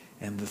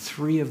 And the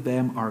three of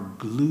them are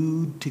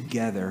glued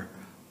together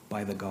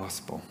by the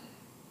gospel.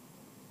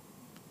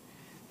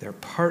 Their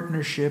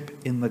partnership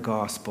in the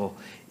gospel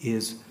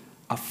is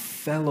a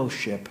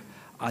fellowship,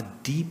 a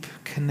deep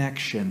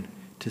connection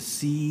to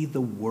see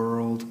the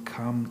world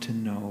come to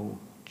know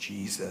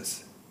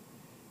Jesus.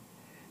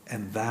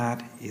 And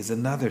that is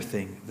another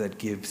thing that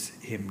gives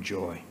him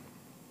joy.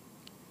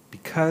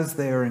 Because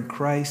they are in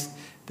Christ,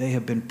 they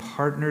have been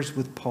partners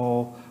with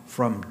Paul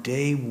from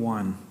day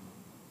one.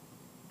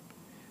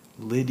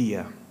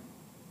 Lydia,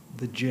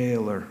 the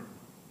jailer,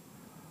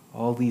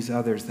 all these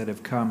others that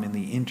have come in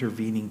the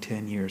intervening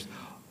 10 years,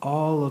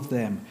 all of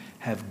them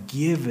have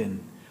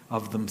given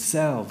of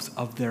themselves,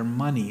 of their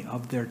money,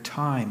 of their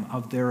time,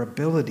 of their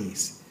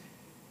abilities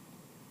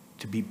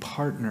to be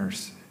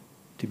partners,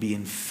 to be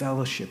in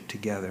fellowship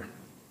together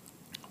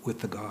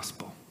with the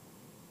gospel,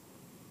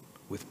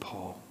 with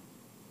Paul.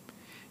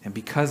 And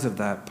because of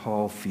that,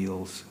 Paul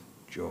feels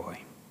joy.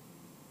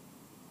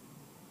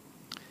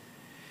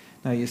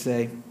 Now you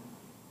say,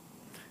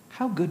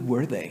 how good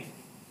were they?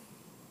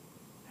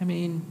 I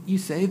mean, you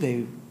say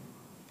they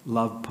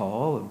loved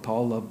Paul and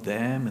Paul loved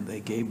them and they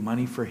gave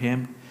money for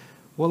him.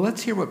 Well,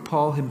 let's hear what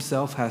Paul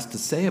himself has to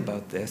say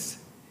about this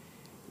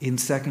in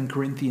 2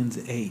 Corinthians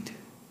 8.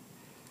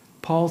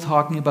 Paul,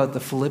 talking about the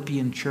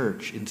Philippian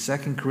church in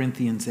 2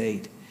 Corinthians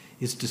 8,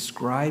 is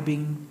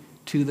describing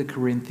to the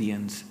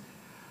Corinthians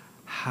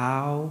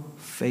how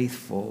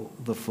faithful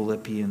the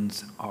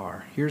Philippians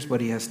are. Here's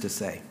what he has to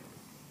say.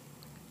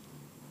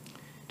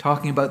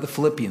 Talking about the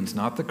Philippians,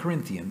 not the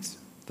Corinthians,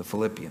 the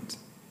Philippians.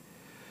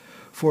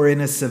 For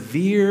in a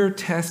severe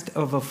test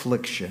of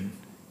affliction,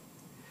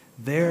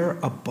 their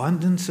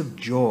abundance of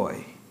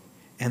joy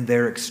and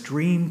their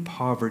extreme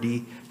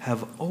poverty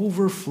have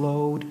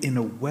overflowed in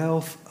a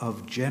wealth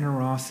of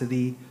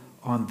generosity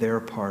on their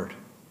part.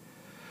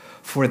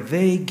 For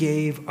they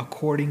gave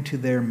according to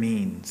their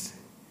means,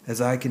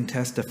 as I can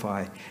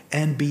testify,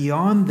 and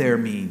beyond their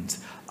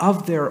means,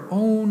 of their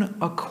own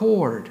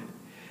accord,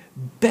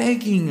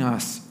 begging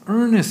us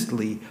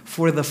earnestly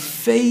for the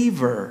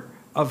favor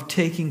of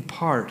taking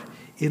part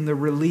in the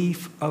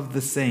relief of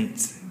the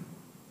saints.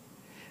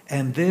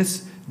 And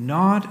this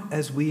not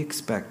as we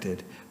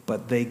expected,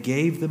 but they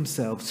gave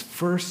themselves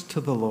first to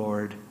the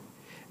Lord,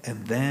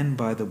 and then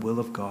by the will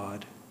of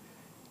God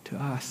to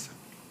us.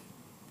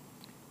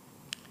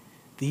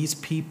 These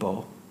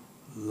people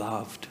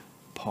loved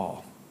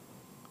Paul.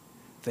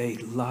 They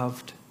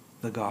loved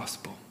the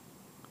gospel.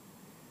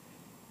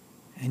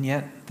 And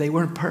yet they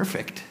weren't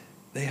perfect.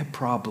 They had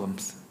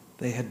problems.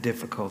 They had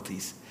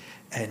difficulties.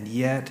 And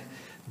yet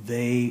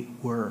they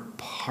were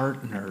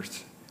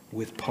partners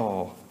with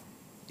Paul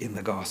in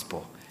the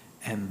gospel.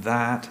 And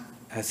that,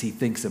 as he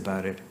thinks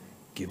about it,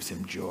 gives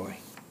him joy.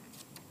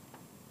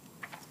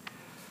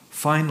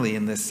 Finally,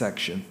 in this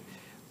section,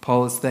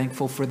 Paul is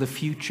thankful for the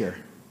future.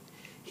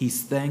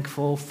 He's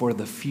thankful for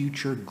the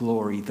future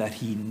glory that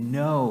he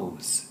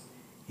knows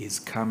is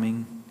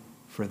coming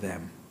for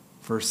them.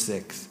 Verse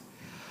 6.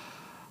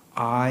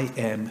 I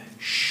am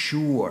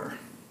sure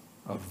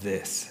of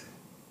this,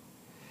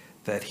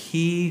 that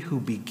he who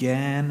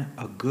began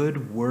a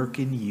good work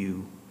in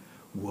you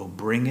will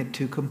bring it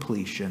to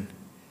completion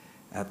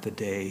at the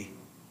day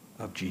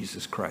of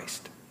Jesus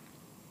Christ.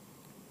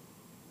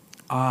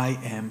 I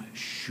am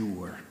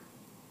sure.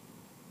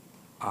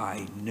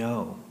 I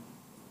know.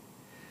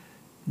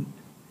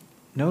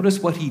 Notice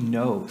what he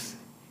knows.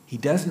 He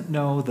doesn't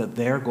know that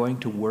they're going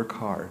to work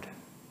hard.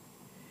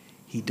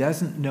 He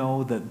doesn't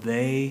know that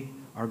they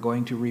are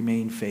going to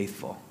remain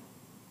faithful.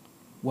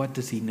 What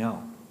does he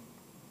know?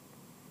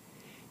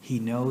 He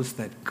knows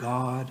that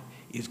God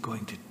is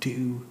going to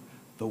do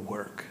the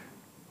work.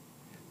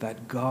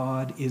 That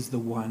God is the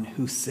one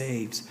who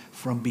saves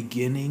from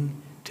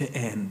beginning to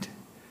end.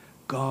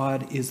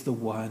 God is the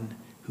one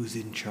who's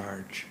in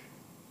charge.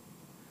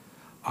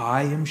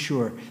 I am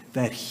sure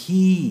that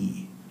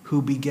he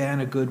who began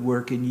a good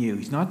work in you,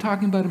 he's not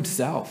talking about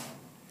himself.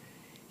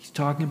 He's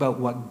talking about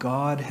what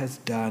God has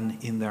done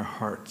in their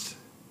hearts.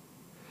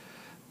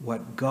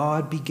 What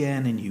God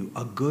began in you,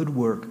 a good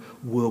work,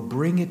 will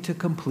bring it to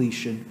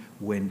completion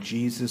when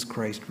Jesus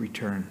Christ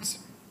returns.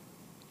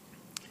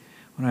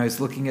 When I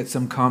was looking at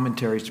some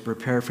commentaries to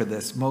prepare for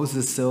this,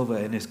 Moses Silva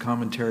in his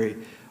commentary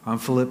on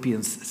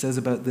Philippians says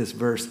about this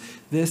verse,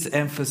 this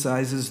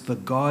emphasizes the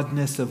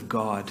godness of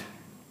God.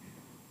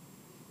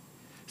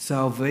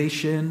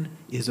 Salvation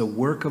is a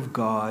work of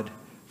God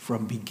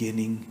from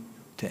beginning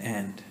to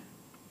end.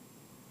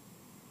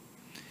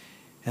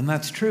 And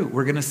that's true.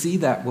 We're going to see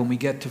that when we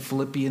get to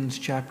Philippians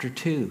chapter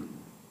 2.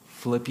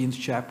 Philippians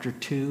chapter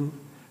 2,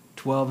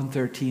 12 and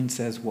 13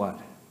 says what?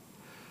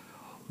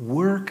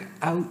 Work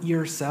out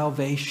your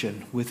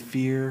salvation with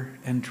fear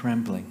and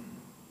trembling.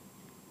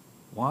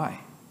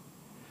 Why?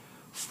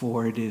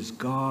 For it is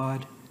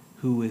God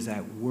who is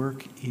at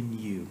work in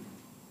you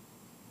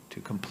to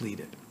complete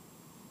it.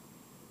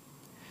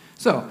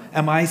 So,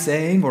 am I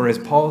saying, or is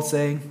Paul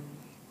saying,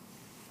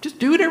 just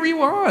do whatever you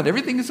want,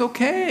 everything is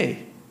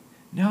okay?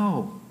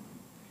 No.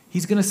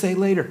 He's going to say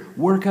later,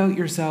 work out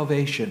your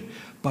salvation.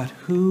 But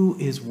who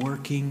is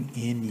working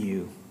in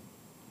you?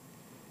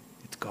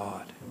 It's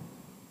God.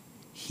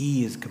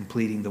 He is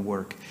completing the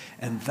work.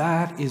 And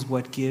that is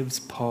what gives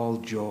Paul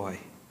joy.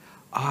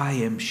 I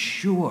am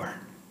sure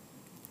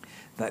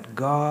that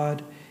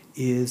God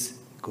is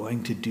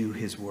going to do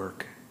his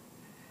work.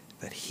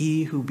 That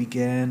he who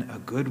began a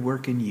good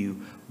work in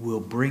you will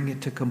bring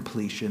it to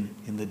completion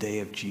in the day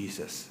of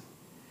Jesus.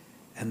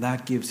 And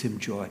that gives him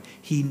joy.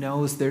 He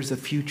knows there's a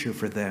future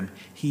for them.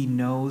 He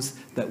knows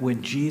that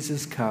when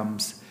Jesus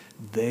comes,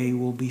 they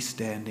will be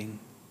standing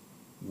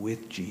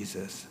with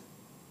Jesus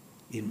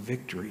in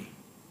victory.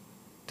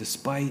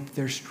 Despite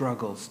their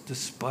struggles,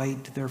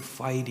 despite their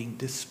fighting,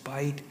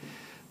 despite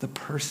the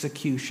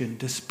persecution,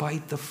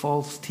 despite the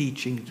false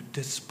teaching,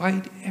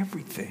 despite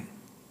everything,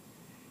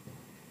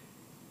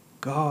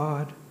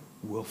 God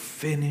will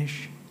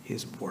finish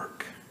his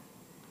work.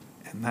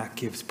 And that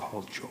gives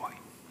Paul joy.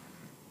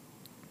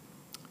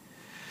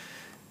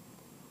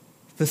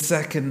 The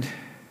second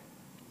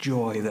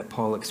joy that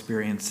Paul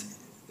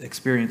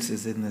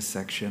experiences in this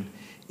section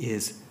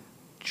is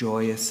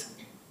joyous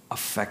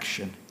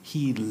affection.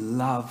 He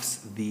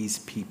loves these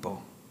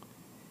people.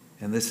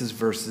 And this is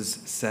verses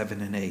 7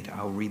 and 8.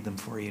 I'll read them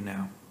for you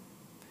now.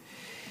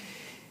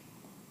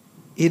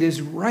 It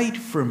is right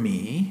for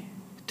me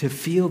to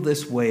feel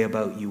this way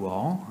about you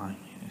all.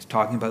 He's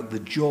talking about the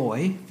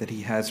joy that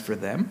he has for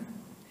them.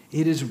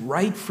 It is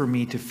right for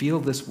me to feel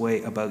this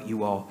way about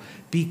you all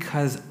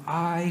because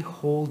I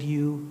hold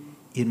you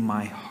in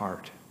my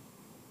heart.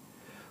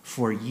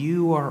 For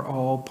you are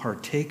all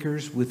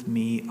partakers with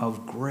me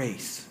of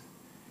grace,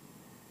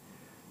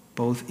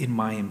 both in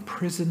my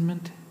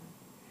imprisonment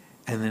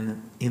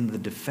and in the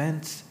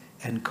defense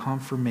and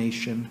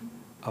confirmation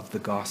of the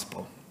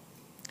gospel.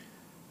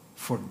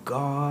 For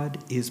God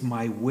is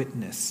my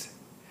witness,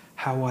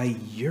 how I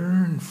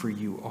yearn for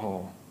you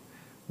all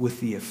with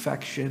the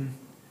affection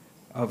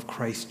of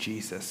Christ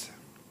Jesus.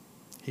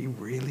 He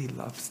really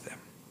loves them.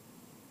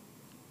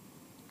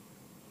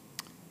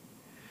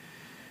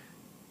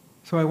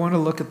 So I want to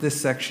look at this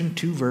section,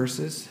 2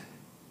 verses,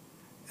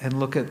 and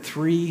look at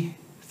three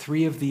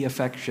of the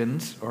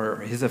affections, or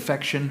his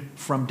affection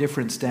from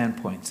different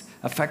standpoints.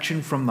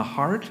 Affection from the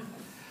heart,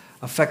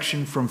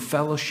 affection from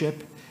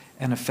fellowship,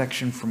 and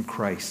affection from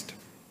Christ.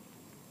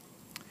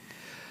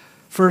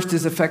 First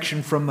is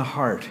affection from the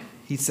heart.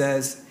 He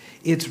says,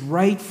 it's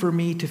right for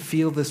me to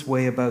feel this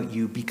way about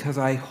you because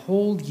I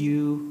hold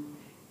you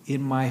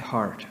in my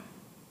heart.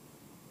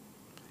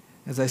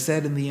 As I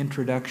said in the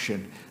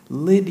introduction,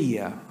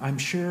 Lydia, I'm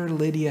sure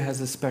Lydia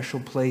has a special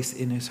place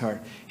in his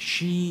heart.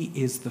 She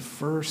is the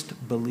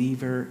first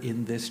believer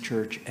in this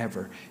church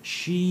ever.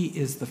 She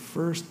is the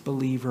first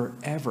believer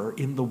ever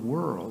in the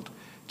world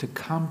to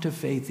come to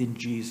faith in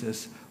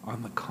Jesus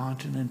on the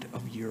continent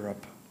of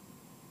Europe.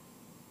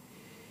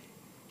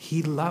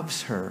 He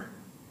loves her.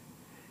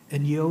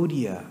 And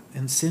Euodia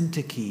and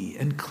Syntyche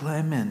and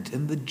Clement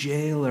and the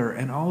jailer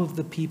and all of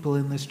the people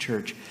in this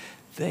church,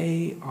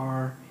 they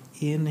are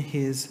in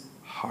his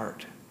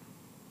heart.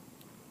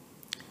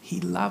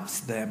 He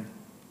loves them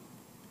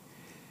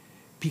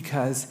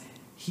because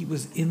he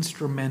was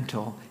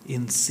instrumental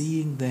in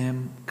seeing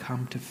them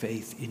come to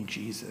faith in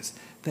Jesus.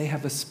 They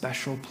have a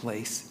special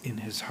place in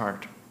his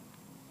heart.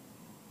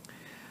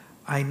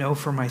 I know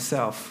for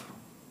myself,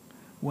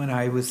 when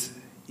I was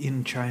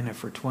in China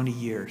for 20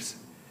 years,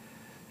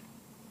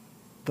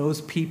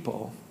 those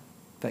people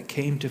that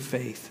came to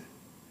faith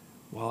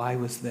while I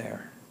was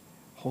there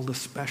hold a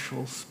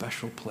special,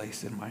 special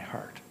place in my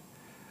heart.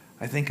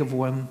 I think of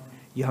one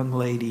young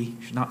lady,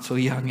 she's not so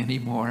young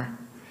anymore.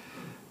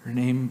 Her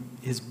name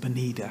is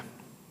Benita.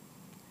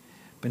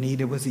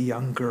 Benita was a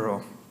young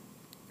girl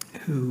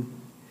who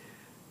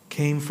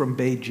came from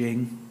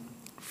Beijing.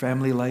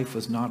 Family life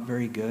was not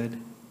very good.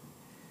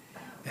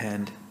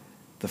 And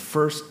the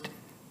first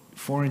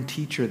foreign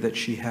teacher that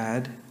she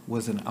had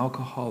was an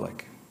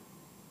alcoholic.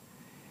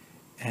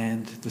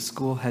 And the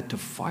school had to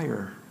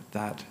fire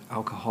that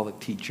alcoholic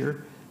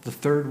teacher the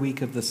third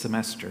week of the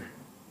semester.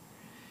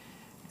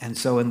 And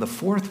so in the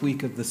fourth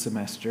week of the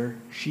semester,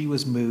 she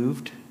was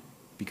moved,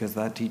 because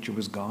that teacher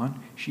was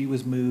gone, she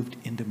was moved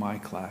into my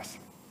class.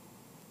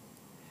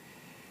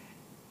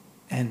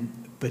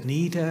 And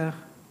Benita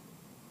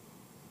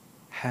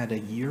had a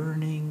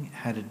yearning,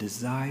 had a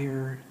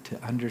desire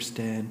to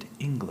understand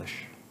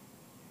English.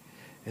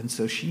 And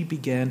so she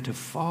began to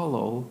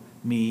follow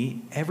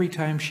me every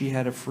time she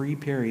had a free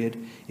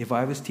period. If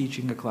I was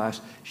teaching a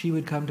class, she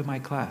would come to my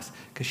class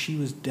because she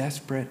was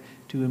desperate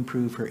to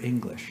improve her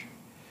English.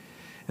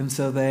 And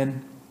so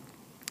then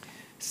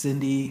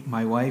Cindy,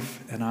 my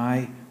wife, and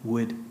I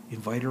would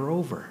invite her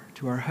over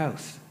to our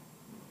house.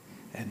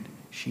 And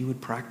she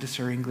would practice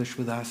her English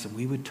with us, and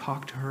we would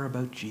talk to her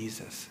about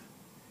Jesus.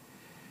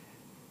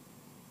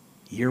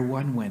 Year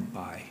 1 went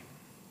by.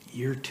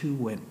 Year 2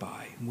 went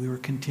by. And we were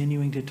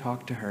continuing to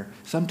talk to her.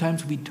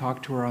 Sometimes we'd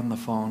talk to her on the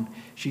phone.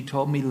 She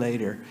told me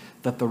later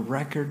that the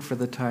record for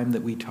the time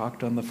that we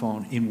talked on the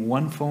phone in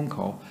one phone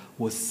call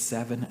was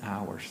 7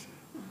 hours.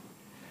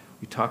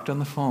 We talked on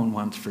the phone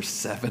once for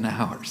 7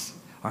 hours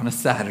on a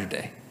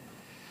Saturday.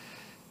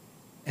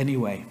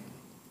 Anyway,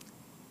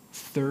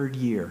 third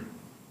year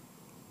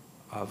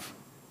of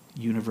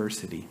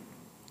university,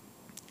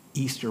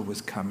 Easter was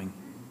coming.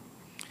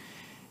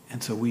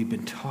 And so we've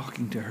been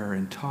talking to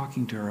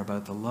her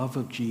about the love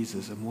of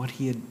Jesus and what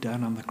he had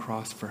done on the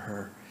cross for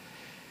her.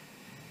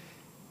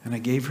 And I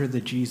gave her the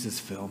Jesus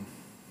film.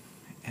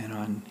 And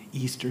on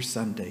Easter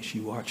Sunday, she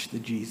watched the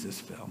Jesus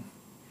film.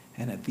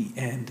 And at the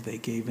end, they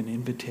gave an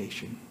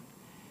invitation.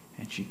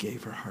 And she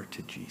gave her heart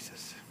to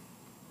Jesus.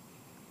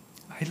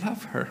 I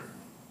love her.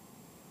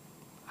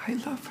 I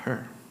love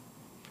her.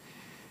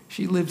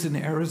 She lives in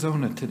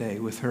Arizona today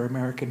with her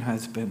American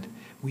husband.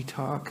 We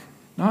talk,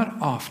 not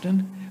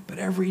often, but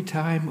every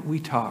time we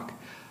talk,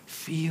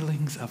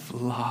 feelings of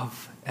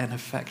love and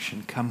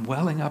affection come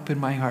welling up in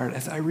my heart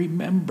as I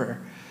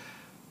remember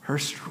her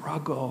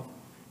struggle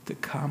to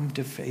come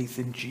to faith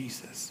in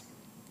Jesus.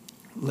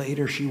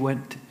 Later, she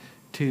went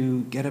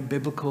to get a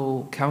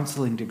biblical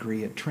counseling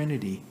degree at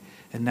Trinity,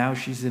 and now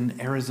she's in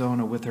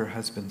Arizona with her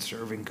husband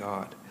serving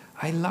God.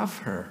 I love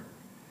her.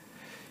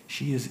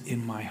 She is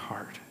in my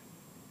heart.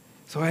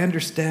 So I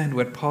understand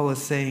what Paul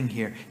is saying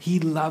here. He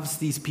loves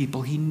these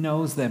people. He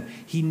knows them.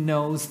 He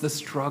knows the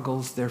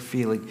struggles they're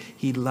feeling.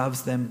 He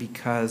loves them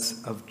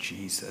because of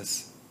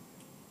Jesus.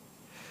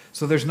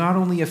 So there's not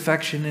only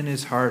affection in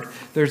his heart,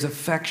 there's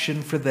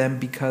affection for them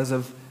because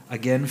of,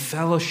 again,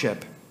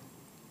 fellowship.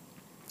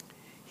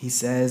 He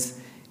says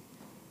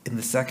in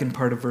the second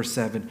part of verse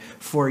 7,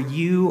 "For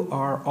you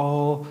are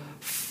all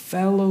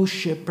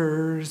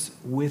fellowshippers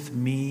with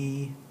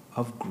me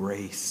of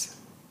grace."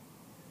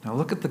 Now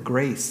look at the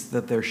grace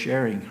that they're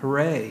sharing.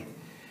 Hooray!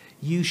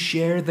 You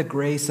share the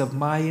grace of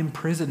my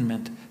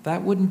imprisonment.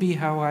 That wouldn't be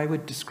how I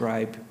would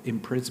describe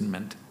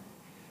imprisonment.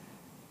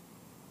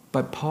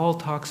 But Paul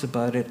talks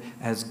about it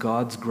as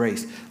God's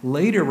grace.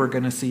 Later we're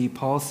going to see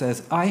Paul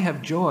says, I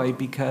have joy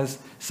because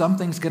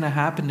something's going to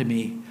happen to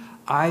me.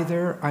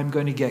 Either I'm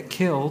going to get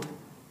killed,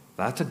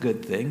 that's a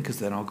good thing because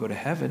then I'll go to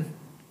heaven,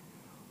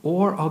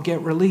 or I'll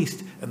get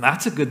released, and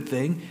that's a good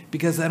thing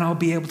because then I'll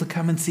be able to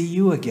come and see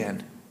you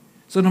again.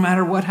 So no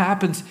matter what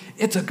happens,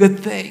 it's a good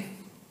thing.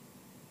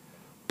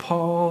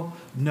 Paul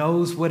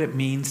knows what it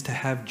means to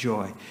have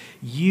joy.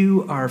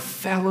 You are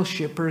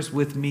fellowshippers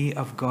with me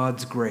of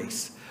God's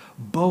grace,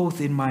 both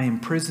in my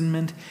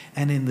imprisonment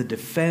and in the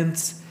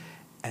defense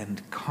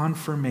and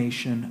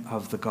confirmation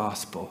of the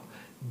gospel.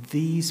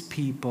 These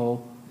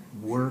people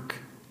work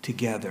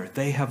together.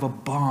 They have a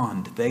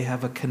bond. They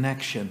have a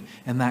connection.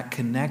 And that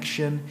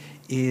connection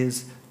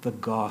is the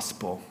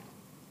gospel.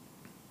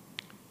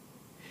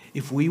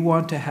 If we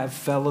want to have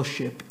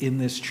fellowship in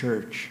this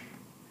church,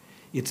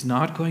 it's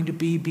not going to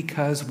be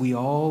because we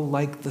all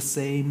like the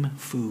same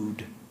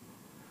food,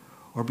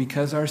 or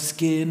because our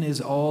skin is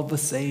all the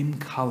same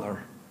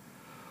color,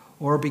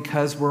 or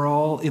because we're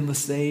all in the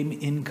same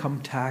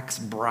income tax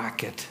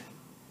bracket.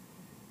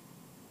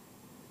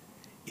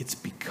 It's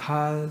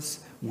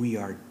because we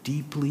are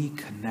deeply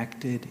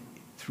connected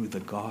through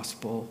the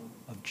gospel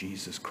of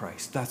Jesus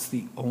Christ. That's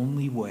the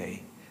only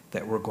way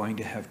that we're going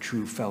to have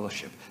true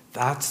fellowship.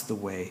 That's the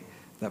way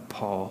that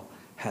Paul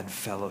had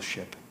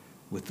fellowship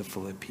with the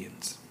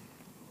Philippians.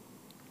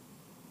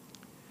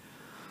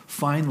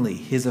 Finally,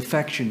 his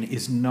affection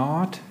is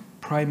not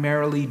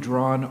primarily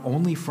drawn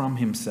only from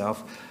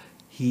himself,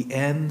 he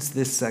ends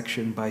this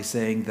section by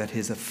saying that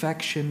his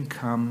affection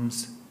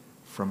comes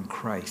from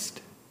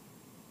Christ.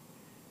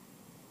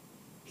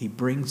 He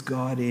brings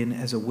God in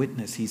as a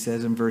witness. He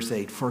says in verse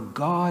 8, "For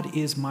God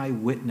is my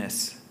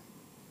witness."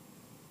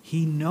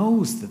 He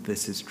knows that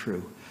this is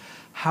true.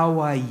 "How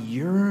I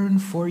yearn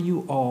for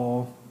you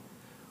all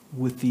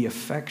with the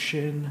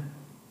affection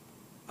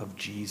of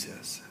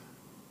Jesus."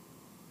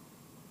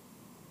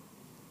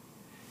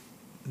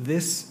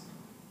 This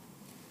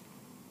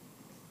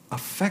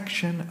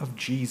affection of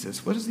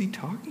Jesus, what is he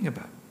talking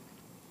about?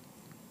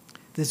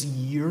 This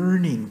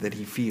yearning that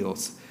he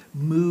feels,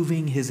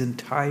 moving his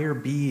entire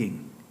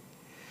being.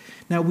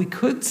 Now, we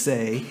could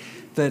say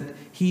that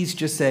he's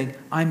just saying,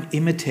 I'm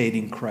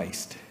imitating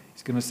Christ.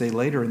 He's going to say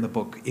later in the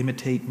book,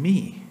 imitate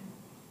me.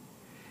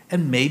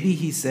 And maybe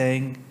he's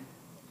saying,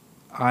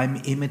 I'm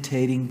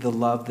imitating the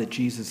love that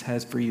Jesus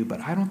has for you,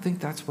 but I don't think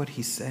that's what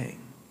he's saying.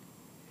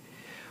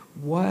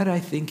 What I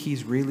think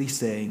he's really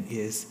saying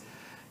is,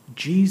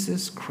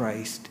 Jesus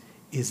Christ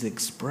is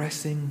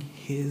expressing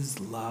his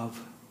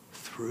love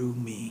through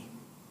me.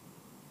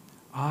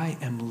 I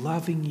am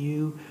loving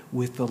you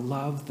with the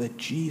love that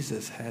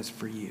Jesus has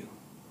for you.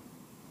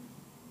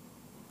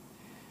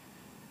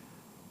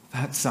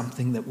 That's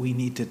something that we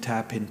need to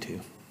tap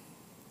into.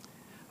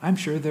 I'm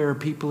sure there are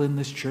people in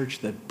this church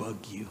that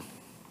bug you.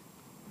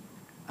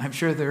 I'm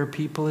sure there are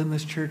people in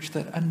this church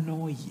that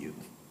annoy you.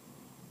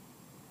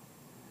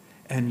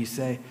 And you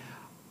say,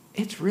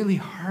 it's really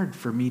hard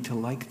for me to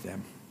like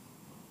them.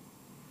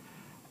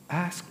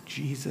 Ask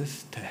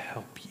Jesus to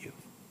help you.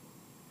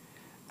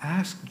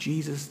 Ask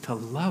Jesus to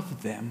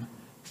love them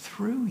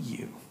through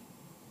you.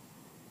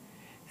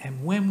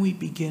 And when we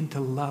begin to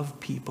love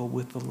people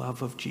with the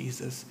love of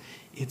Jesus,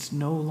 it's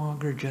no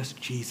longer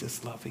just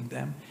Jesus loving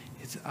them,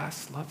 it's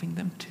us loving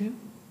them too.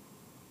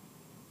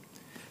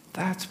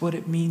 That's what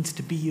it means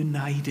to be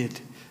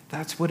united.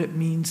 That's what it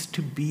means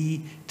to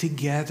be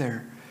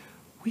together.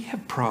 We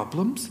have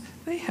problems.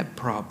 They have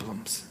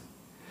problems.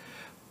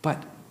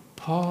 But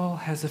Paul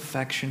has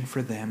affection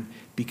for them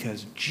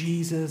because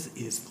Jesus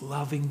is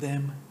loving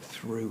them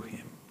through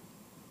him.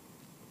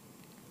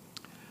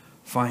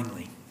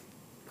 Finally,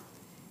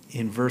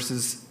 in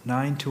verses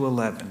 9 to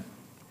 11,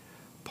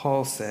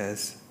 Paul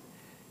says,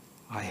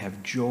 I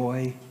have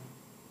joy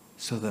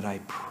so that I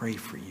pray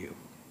for you.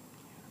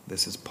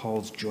 This is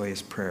Paul's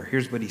joyous prayer.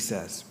 Here's what he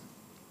says.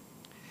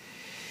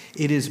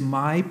 It is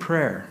my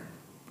prayer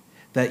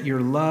that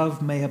your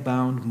love may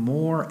abound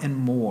more and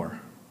more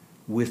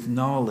with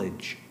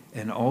knowledge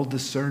and all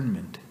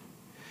discernment,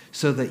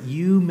 so that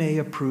you may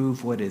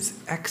approve what is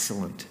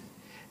excellent,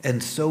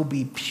 and so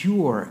be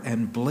pure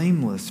and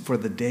blameless for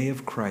the day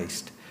of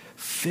Christ,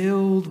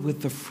 filled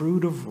with the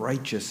fruit of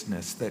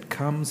righteousness that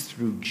comes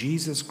through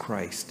Jesus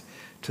Christ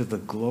to the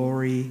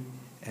glory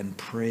and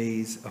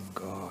praise of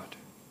God.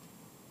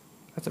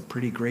 That's a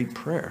pretty great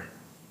prayer.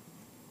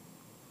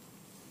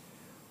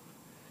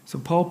 So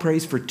Paul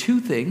prays for two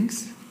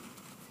things,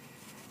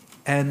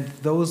 and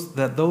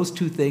those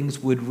two things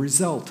would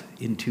result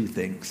in two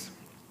things.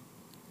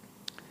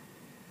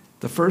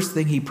 The first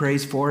thing he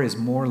prays for is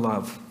more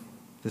love.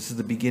 This is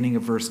the beginning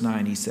of verse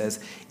 9. He says,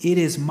 it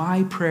is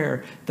my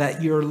prayer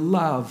that your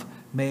love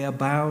may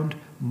abound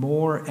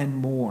more and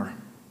more.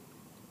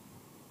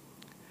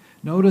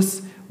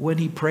 Notice when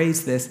he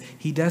prays this,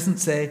 he doesn't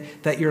say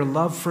that your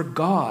love for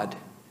God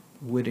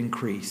would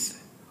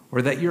increase,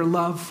 or that your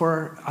love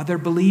for other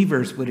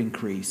believers would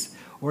increase,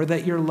 or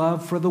that your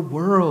love for the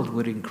world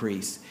would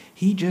increase.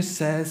 He just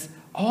says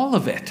all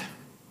of it.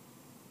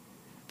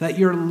 That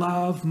your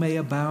love may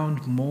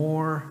abound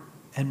more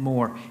and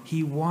more.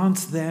 He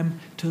wants them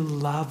to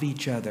love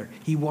each other.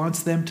 He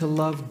wants them to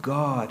love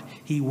God.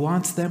 He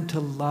wants them to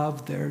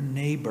love their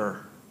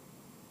neighbor.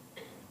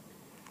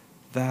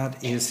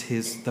 That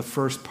is the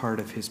first part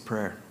of his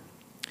prayer.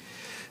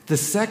 The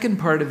second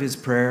part of his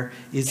prayer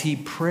is he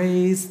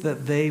prays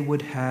that they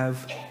would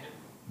have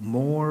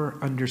more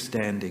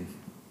understanding.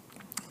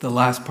 The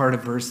last part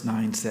of verse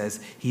 9 says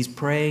he's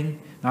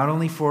praying not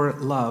only for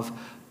love,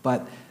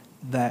 but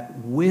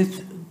that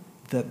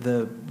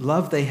the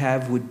love they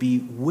have would be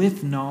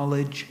with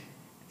knowledge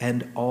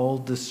and all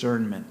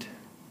discernment.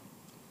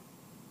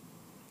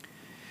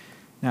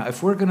 Now,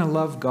 if we're going to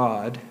love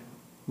God,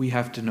 we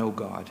have to know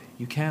God.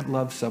 You can't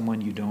love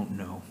someone you don't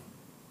know.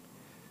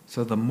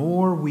 So the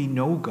more we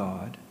know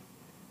God,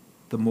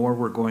 the more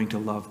we're going to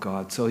love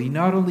God. So he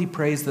not only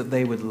prays that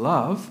they would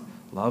love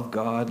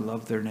God,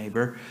 love their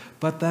neighbor,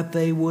 but that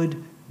they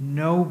would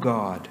know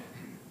God.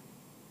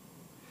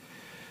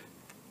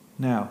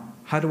 Now,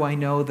 how do I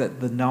know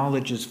that the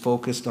knowledge is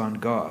focused on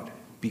God?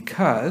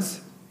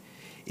 Because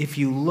if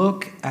you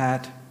look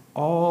at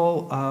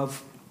all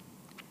of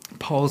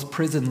Paul's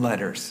prison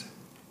letters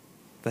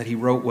that he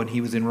wrote when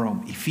he was in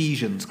Rome,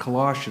 Ephesians,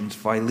 Colossians,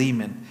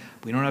 Philemon,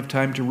 we don't have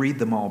time to read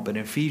them all, but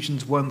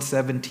Ephesians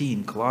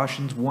 1:17,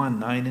 Colossians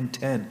 1:9 and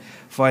 10,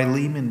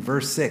 Philemon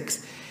verse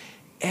 6,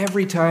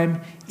 Every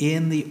time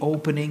in the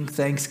opening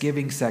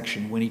Thanksgiving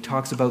section, when he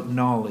talks about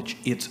knowledge,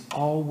 it's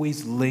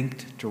always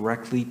linked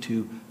directly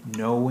to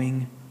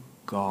knowing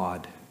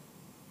God.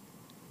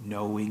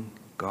 Knowing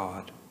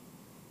God.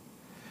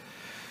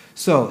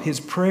 So his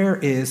prayer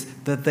is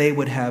that they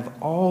would have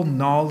all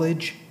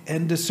knowledge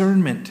and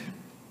discernment.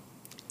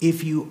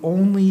 If you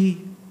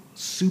only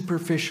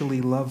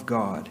superficially love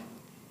God,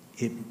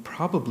 it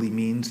probably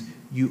means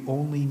you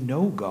only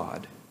know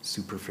God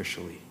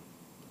superficially.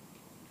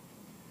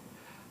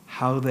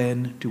 How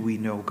then do we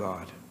know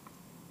God?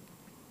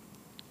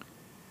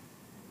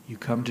 You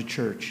come to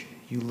church,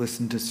 you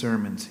listen to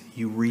sermons,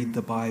 you read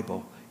the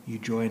Bible, you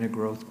join a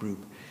growth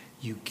group.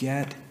 You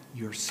get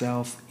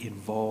yourself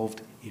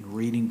involved in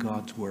reading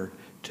God's Word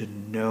to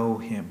know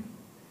Him.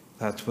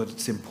 That's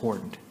what's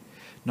important.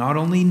 Not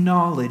only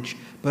knowledge,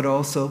 but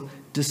also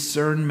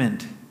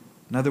discernment.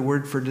 Another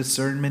word for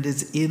discernment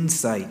is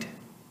insight.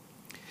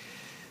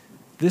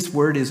 This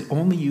word is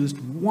only used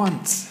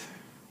once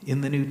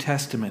in the New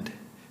Testament,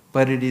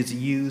 but it is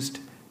used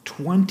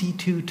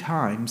 22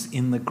 times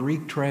in the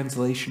Greek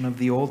translation of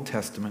the Old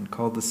Testament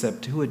called the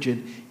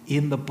Septuagint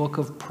in the book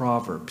of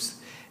Proverbs.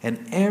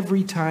 And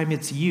every time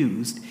it's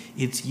used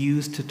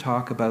to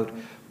talk about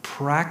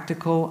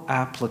practical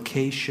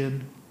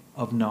application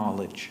of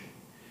knowledge.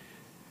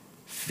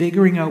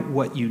 Figuring out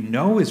what you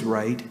know is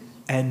right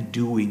and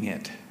doing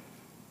it.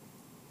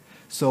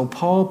 So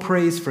Paul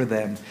prays for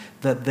them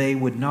that they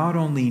would not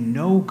only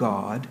know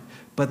God,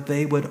 but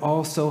they would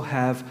also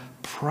have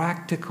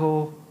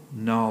practical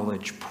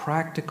knowledge,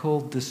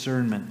 practical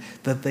discernment,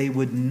 that they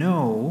would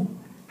know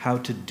how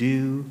to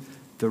do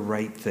the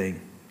right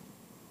thing.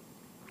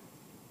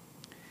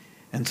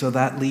 And so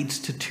that leads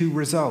to two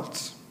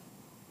results.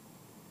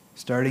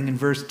 Starting in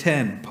verse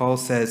 10, Paul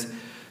says,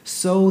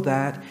 so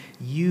that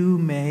you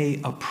may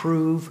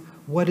approve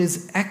what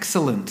is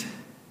excellent.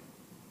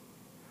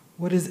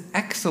 What is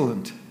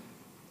excellent?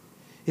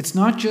 It's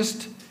not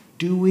just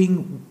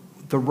doing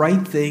the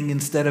right thing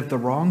instead of the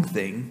wrong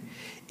thing.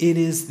 It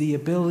is the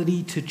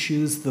ability to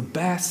choose the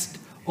best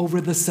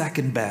over the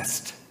second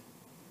best.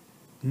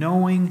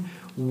 Knowing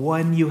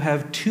when you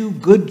have two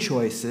good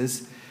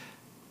choices,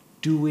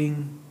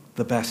 doing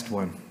the best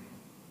one.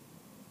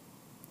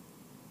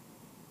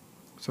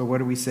 So what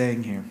are we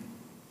saying here?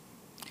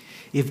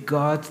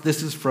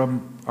 This is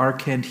from R.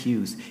 Kent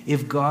Hughes,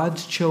 if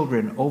God's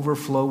children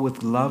overflow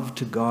with love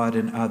to God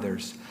and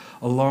others,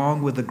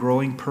 along with a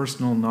growing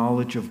personal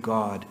knowledge of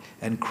God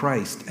and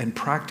Christ and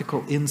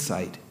practical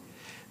insight,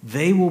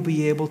 they will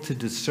be able to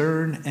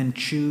discern and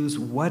choose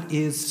what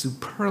is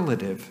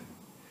superlative,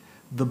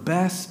 the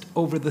best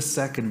over the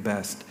second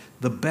best,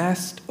 the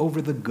best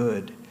over the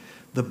good,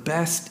 the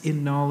best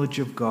in knowledge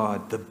of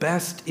God, the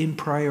best in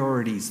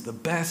priorities, the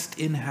best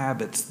in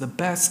habits, the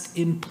best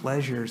in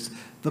pleasures,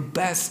 the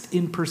best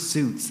in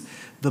pursuits,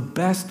 the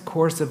best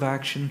course of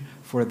action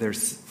for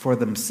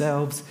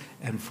themselves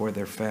and for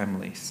their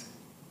families.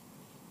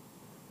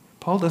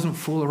 Paul doesn't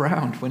fool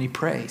around when he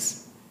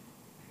prays.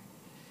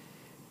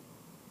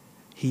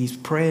 He's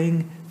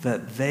praying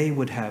that they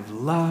would have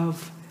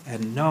love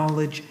and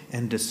knowledge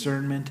and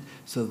discernment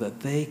so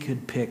that they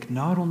could pick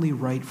not only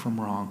right from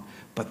wrong,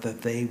 but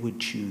that they would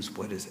choose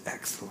what is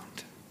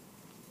excellent.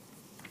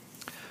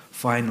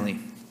 Finally,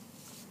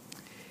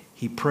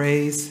 he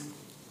prays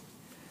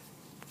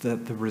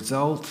that the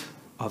result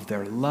of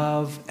their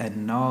love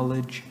and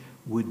knowledge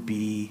would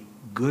be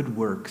good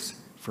works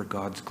for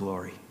God's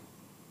glory.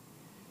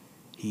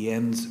 He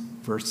ends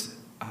verse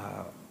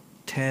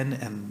 10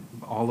 and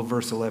all of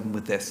verse 11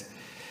 with this.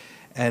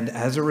 And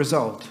as a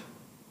result,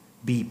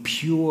 be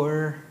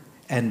pure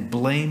and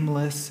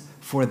blameless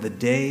for the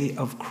day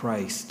of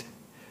Christ,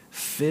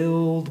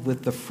 filled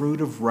with the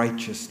fruit of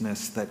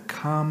righteousness that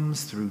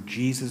comes through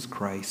Jesus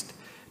Christ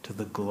to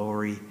the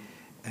glory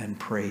and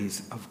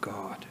praise of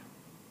God.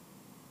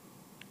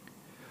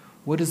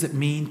 What does it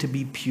mean to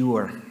be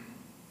pure?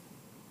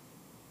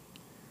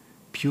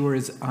 Pure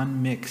is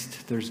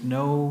unmixed. There's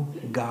no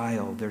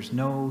guile. There's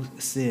no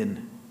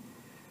sin.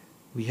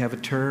 We have a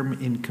term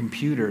in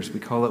computers.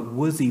 We call it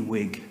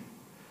WYSIWYG.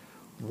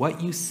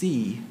 What you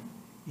see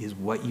is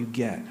what you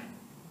get.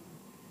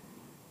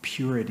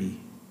 Purity.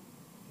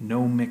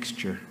 No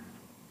mixture.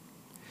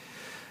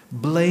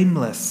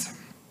 Blameless.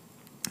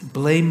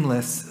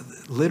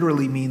 Blameless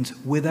literally means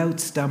without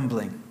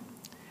stumbling.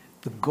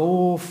 The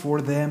goal for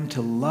them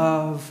to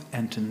love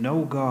and to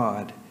know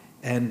God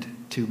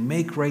and to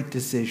make right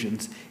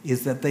decisions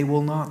is that they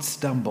will not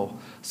stumble.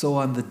 So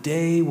on the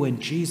day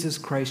when Jesus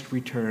Christ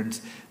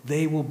returns,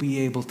 they will be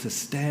able to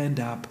stand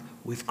up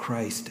with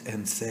Christ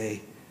and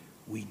say,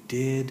 we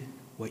did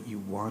what you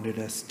wanted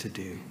us to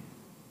do.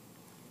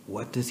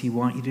 What does he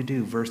want you to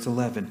do? Verse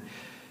 11,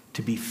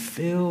 to be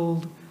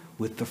filled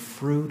with the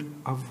fruit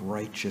of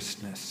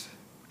righteousness,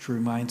 which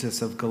reminds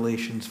us of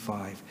Galatians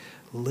 5,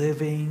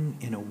 living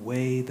in a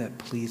way that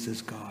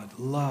pleases God.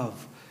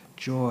 Love,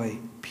 joy,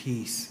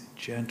 peace,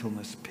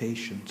 gentleness,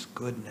 patience,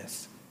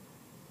 goodness,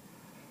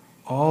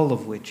 all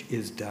of which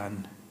is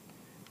done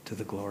to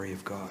the glory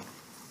of God.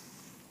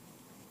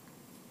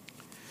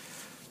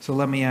 So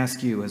let me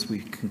ask you as we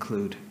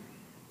conclude.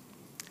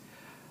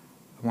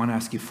 I want to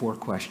ask you 4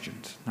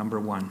 questions. Number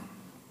 1,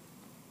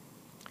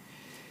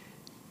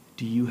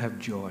 do you have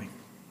joy?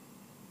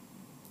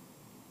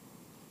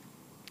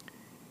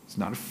 It's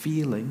not a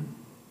feeling,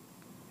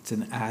 it's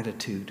an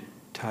attitude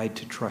tied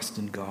to trust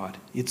in God.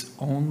 It's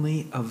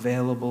only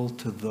available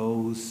to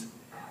those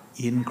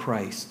in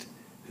Christ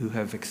who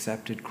have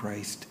accepted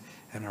Christ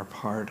and are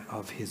part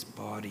of his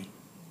body.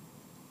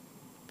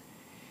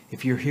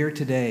 If you're here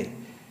today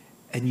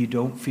and you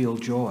don't feel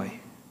joy,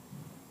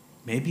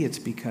 maybe it's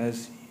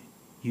because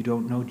you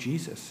don't know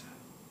Jesus.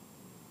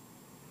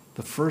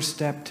 The first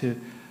step to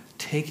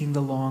taking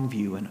the long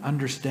view and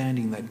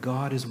understanding that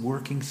God is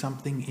working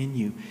something in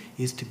you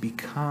is to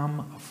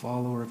become a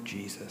follower of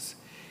Jesus.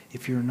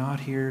 If you're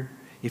not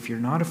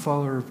a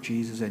follower of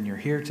Jesus and you're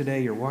here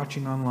today, you're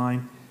watching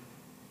online,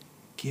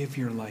 give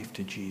your life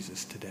to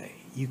Jesus today.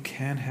 You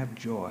can't have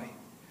joy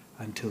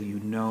until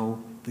you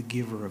know the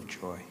giver of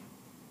joy,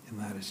 and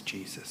that is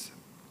Jesus.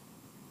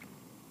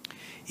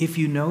 If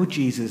you know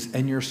Jesus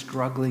and you're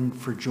struggling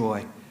for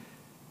joy,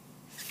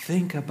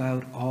 think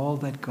about all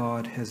that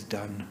God has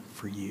done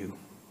for you.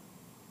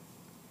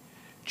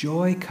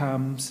 Joy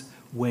comes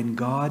when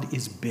God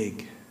is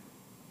big.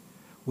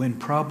 When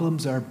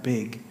problems are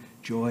big,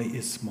 joy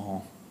is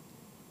small.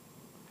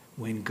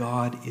 When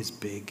God is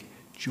big,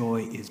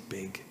 joy is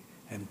big,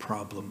 and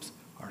problems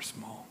are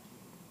small.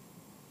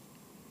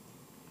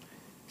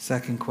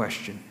 Second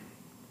question.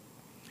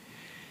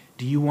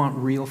 Do you want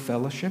real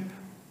fellowship?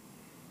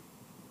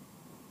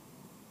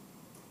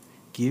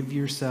 Give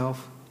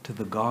yourself to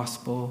the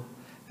gospel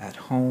at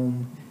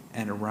home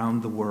and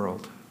around the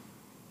world.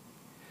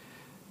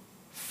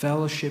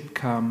 Fellowship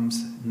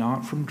comes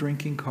not from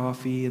drinking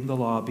coffee in the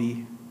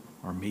lobby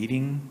or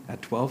meeting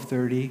at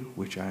 12:30,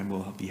 which I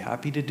will be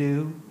happy to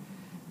do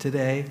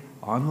today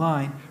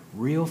online.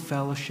 Real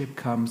fellowship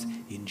comes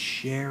in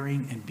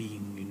sharing and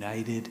being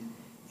united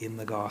in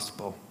the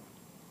gospel.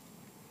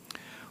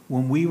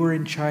 When we were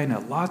in China,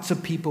 lots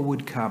of people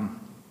would come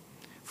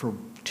for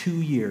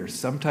 2 years,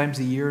 sometimes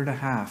a year and a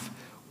half,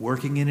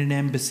 working in an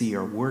embassy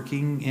or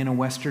working in a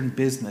Western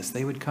business.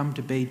 They would come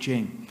to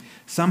Beijing.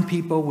 Some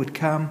people would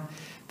come,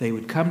 they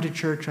would come to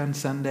church on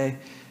Sunday,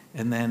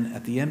 and then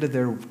at the end of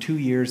their 2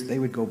 years, they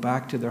would go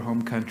back to their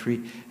home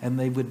country, and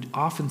they would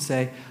often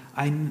say,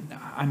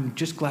 I'm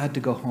just glad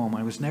to go home.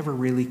 I was never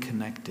really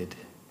connected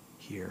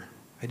here.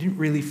 I didn't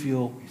really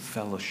feel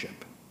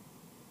fellowship.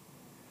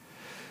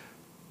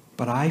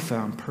 But I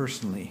found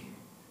personally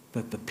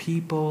that the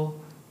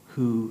people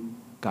who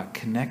got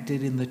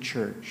connected in the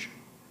church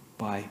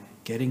by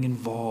getting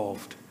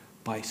involved,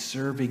 by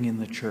serving in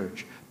the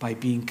church, by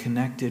being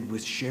connected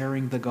with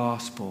sharing the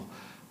gospel,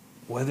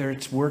 whether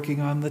it's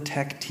working on the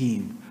tech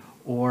team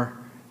or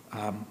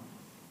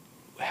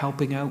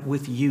helping out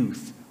with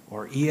youth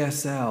or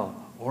ESL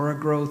or a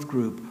growth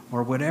group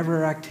or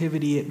whatever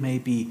activity it may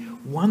be,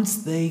 once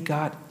they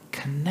got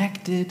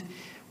connected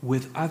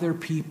with other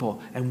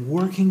people and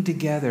working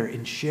together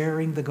in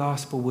sharing the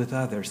gospel with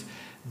others,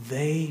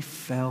 they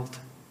felt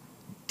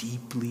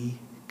deeply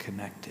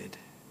connected.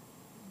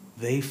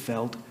 They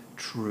felt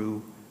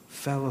true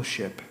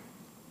fellowship.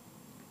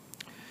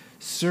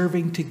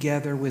 Serving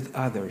together with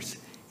others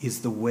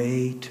is the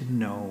way to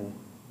know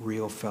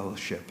real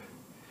fellowship.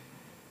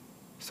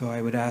 So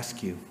I would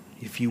ask you,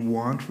 if you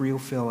want real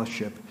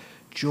fellowship,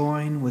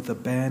 join with a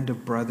band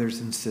of brothers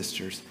and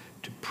sisters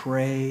to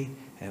pray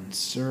and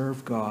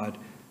serve God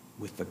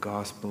with the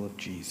gospel of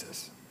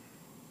Jesus.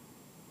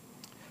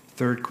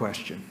 Third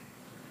question.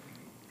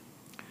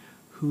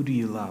 Who do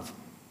you love?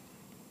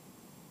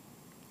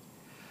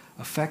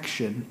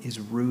 Affection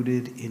is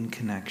rooted in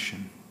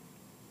connection.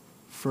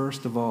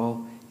 First of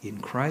all,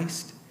 in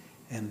Christ,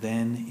 and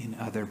then in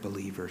other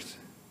believers.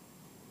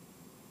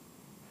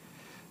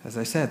 As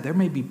I said, there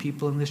may be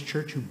people in this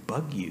church who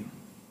bug you,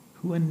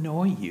 who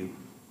annoy you,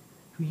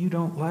 who you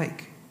don't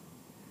like.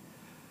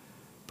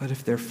 But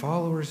if they're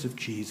followers of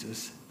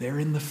Jesus, they're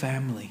in the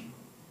family.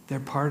 They're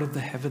part of the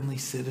heavenly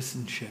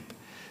citizenship.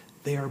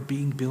 They are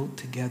being built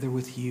together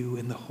with you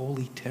in the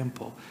holy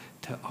temple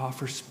to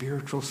offer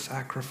spiritual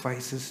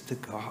sacrifices to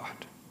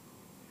God.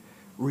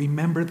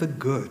 Remember the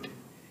good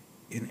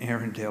in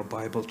Arundel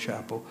Bible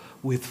Chapel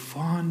with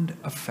fond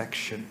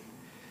affection,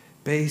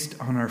 based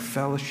on our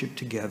fellowship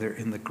together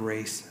in the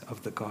grace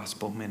of the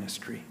gospel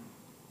ministry.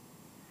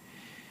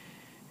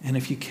 And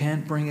if you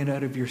can't bring it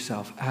out of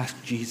yourself,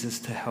 ask Jesus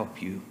to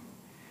help you,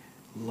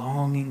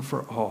 longing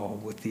for all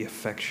with the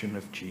affection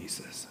of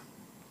Jesus.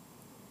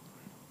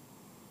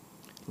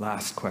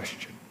 Last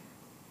question.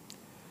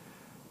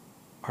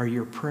 Are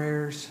your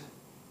prayers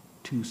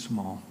too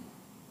small?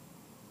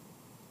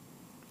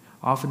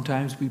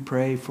 Oftentimes we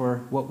pray for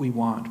what we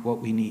want, what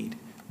we need.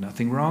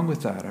 Nothing wrong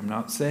with that. I'm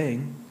not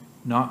saying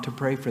not to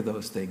pray for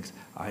those things.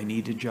 I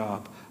need a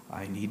job.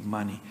 I need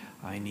money.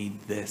 I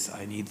need this.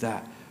 I need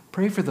that.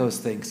 Pray for those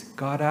things.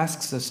 God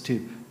asks us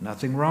to.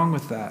 Nothing wrong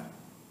with that.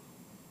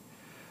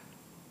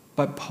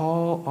 But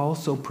Paul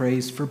also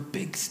prays for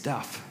big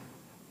stuff.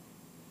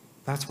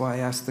 That's why I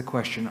asked the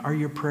question, are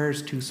your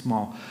prayers too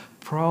small?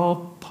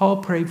 Paul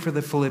prayed for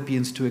the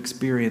Philippians to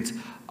experience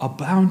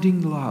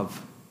abounding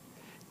love,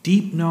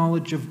 deep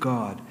knowledge of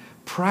God,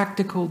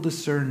 practical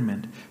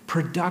discernment,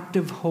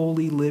 productive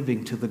holy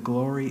living to the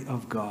glory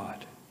of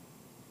God.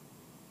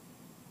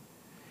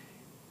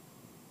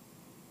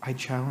 I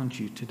challenge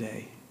you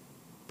today,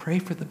 pray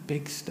for the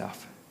big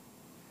stuff.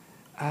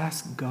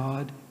 Ask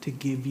God to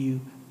give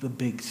you the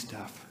big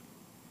stuff.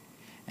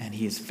 And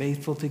he is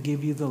faithful to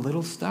give you the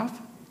little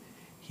stuff.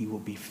 He will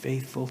be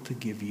faithful to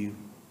give you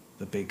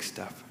the big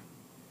stuff.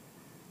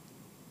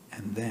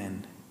 And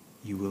then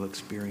you will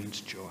experience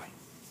joy.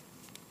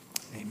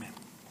 Amen.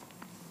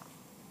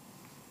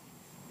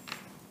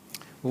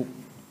 Oh,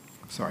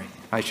 sorry.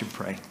 I should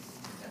pray.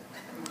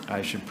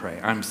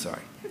 I'm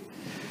sorry.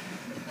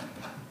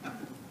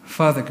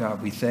 Father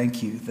God, we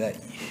thank you that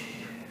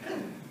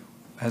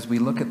as we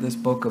look at this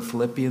book of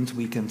Philippians,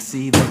 we can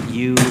see that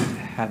you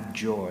have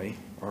joy,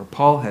 or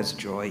Paul has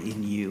joy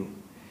in you.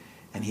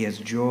 And he has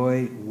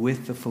joy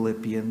with the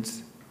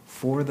Philippians,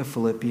 for the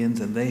Philippians,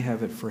 and they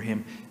have it for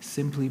him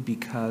simply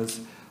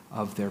because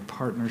of their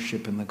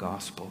partnership in the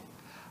gospel.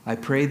 I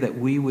pray that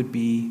we would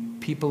be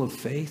people of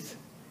faith,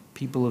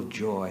 people of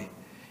joy,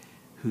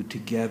 who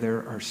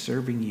together are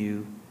serving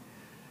you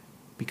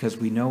because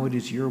we know it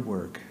is your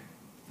work,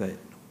 that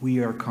we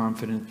are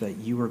confident that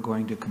you are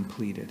going to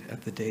complete it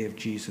at the day of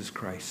Jesus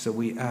Christ. So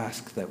we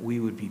ask that we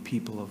would be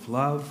people of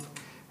love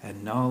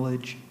and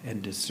knowledge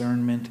and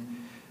discernment,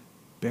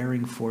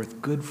 bearing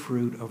forth good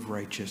fruit of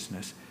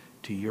righteousness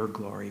to your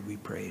glory, we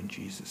pray in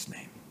Jesus'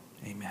 name.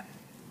 Amen.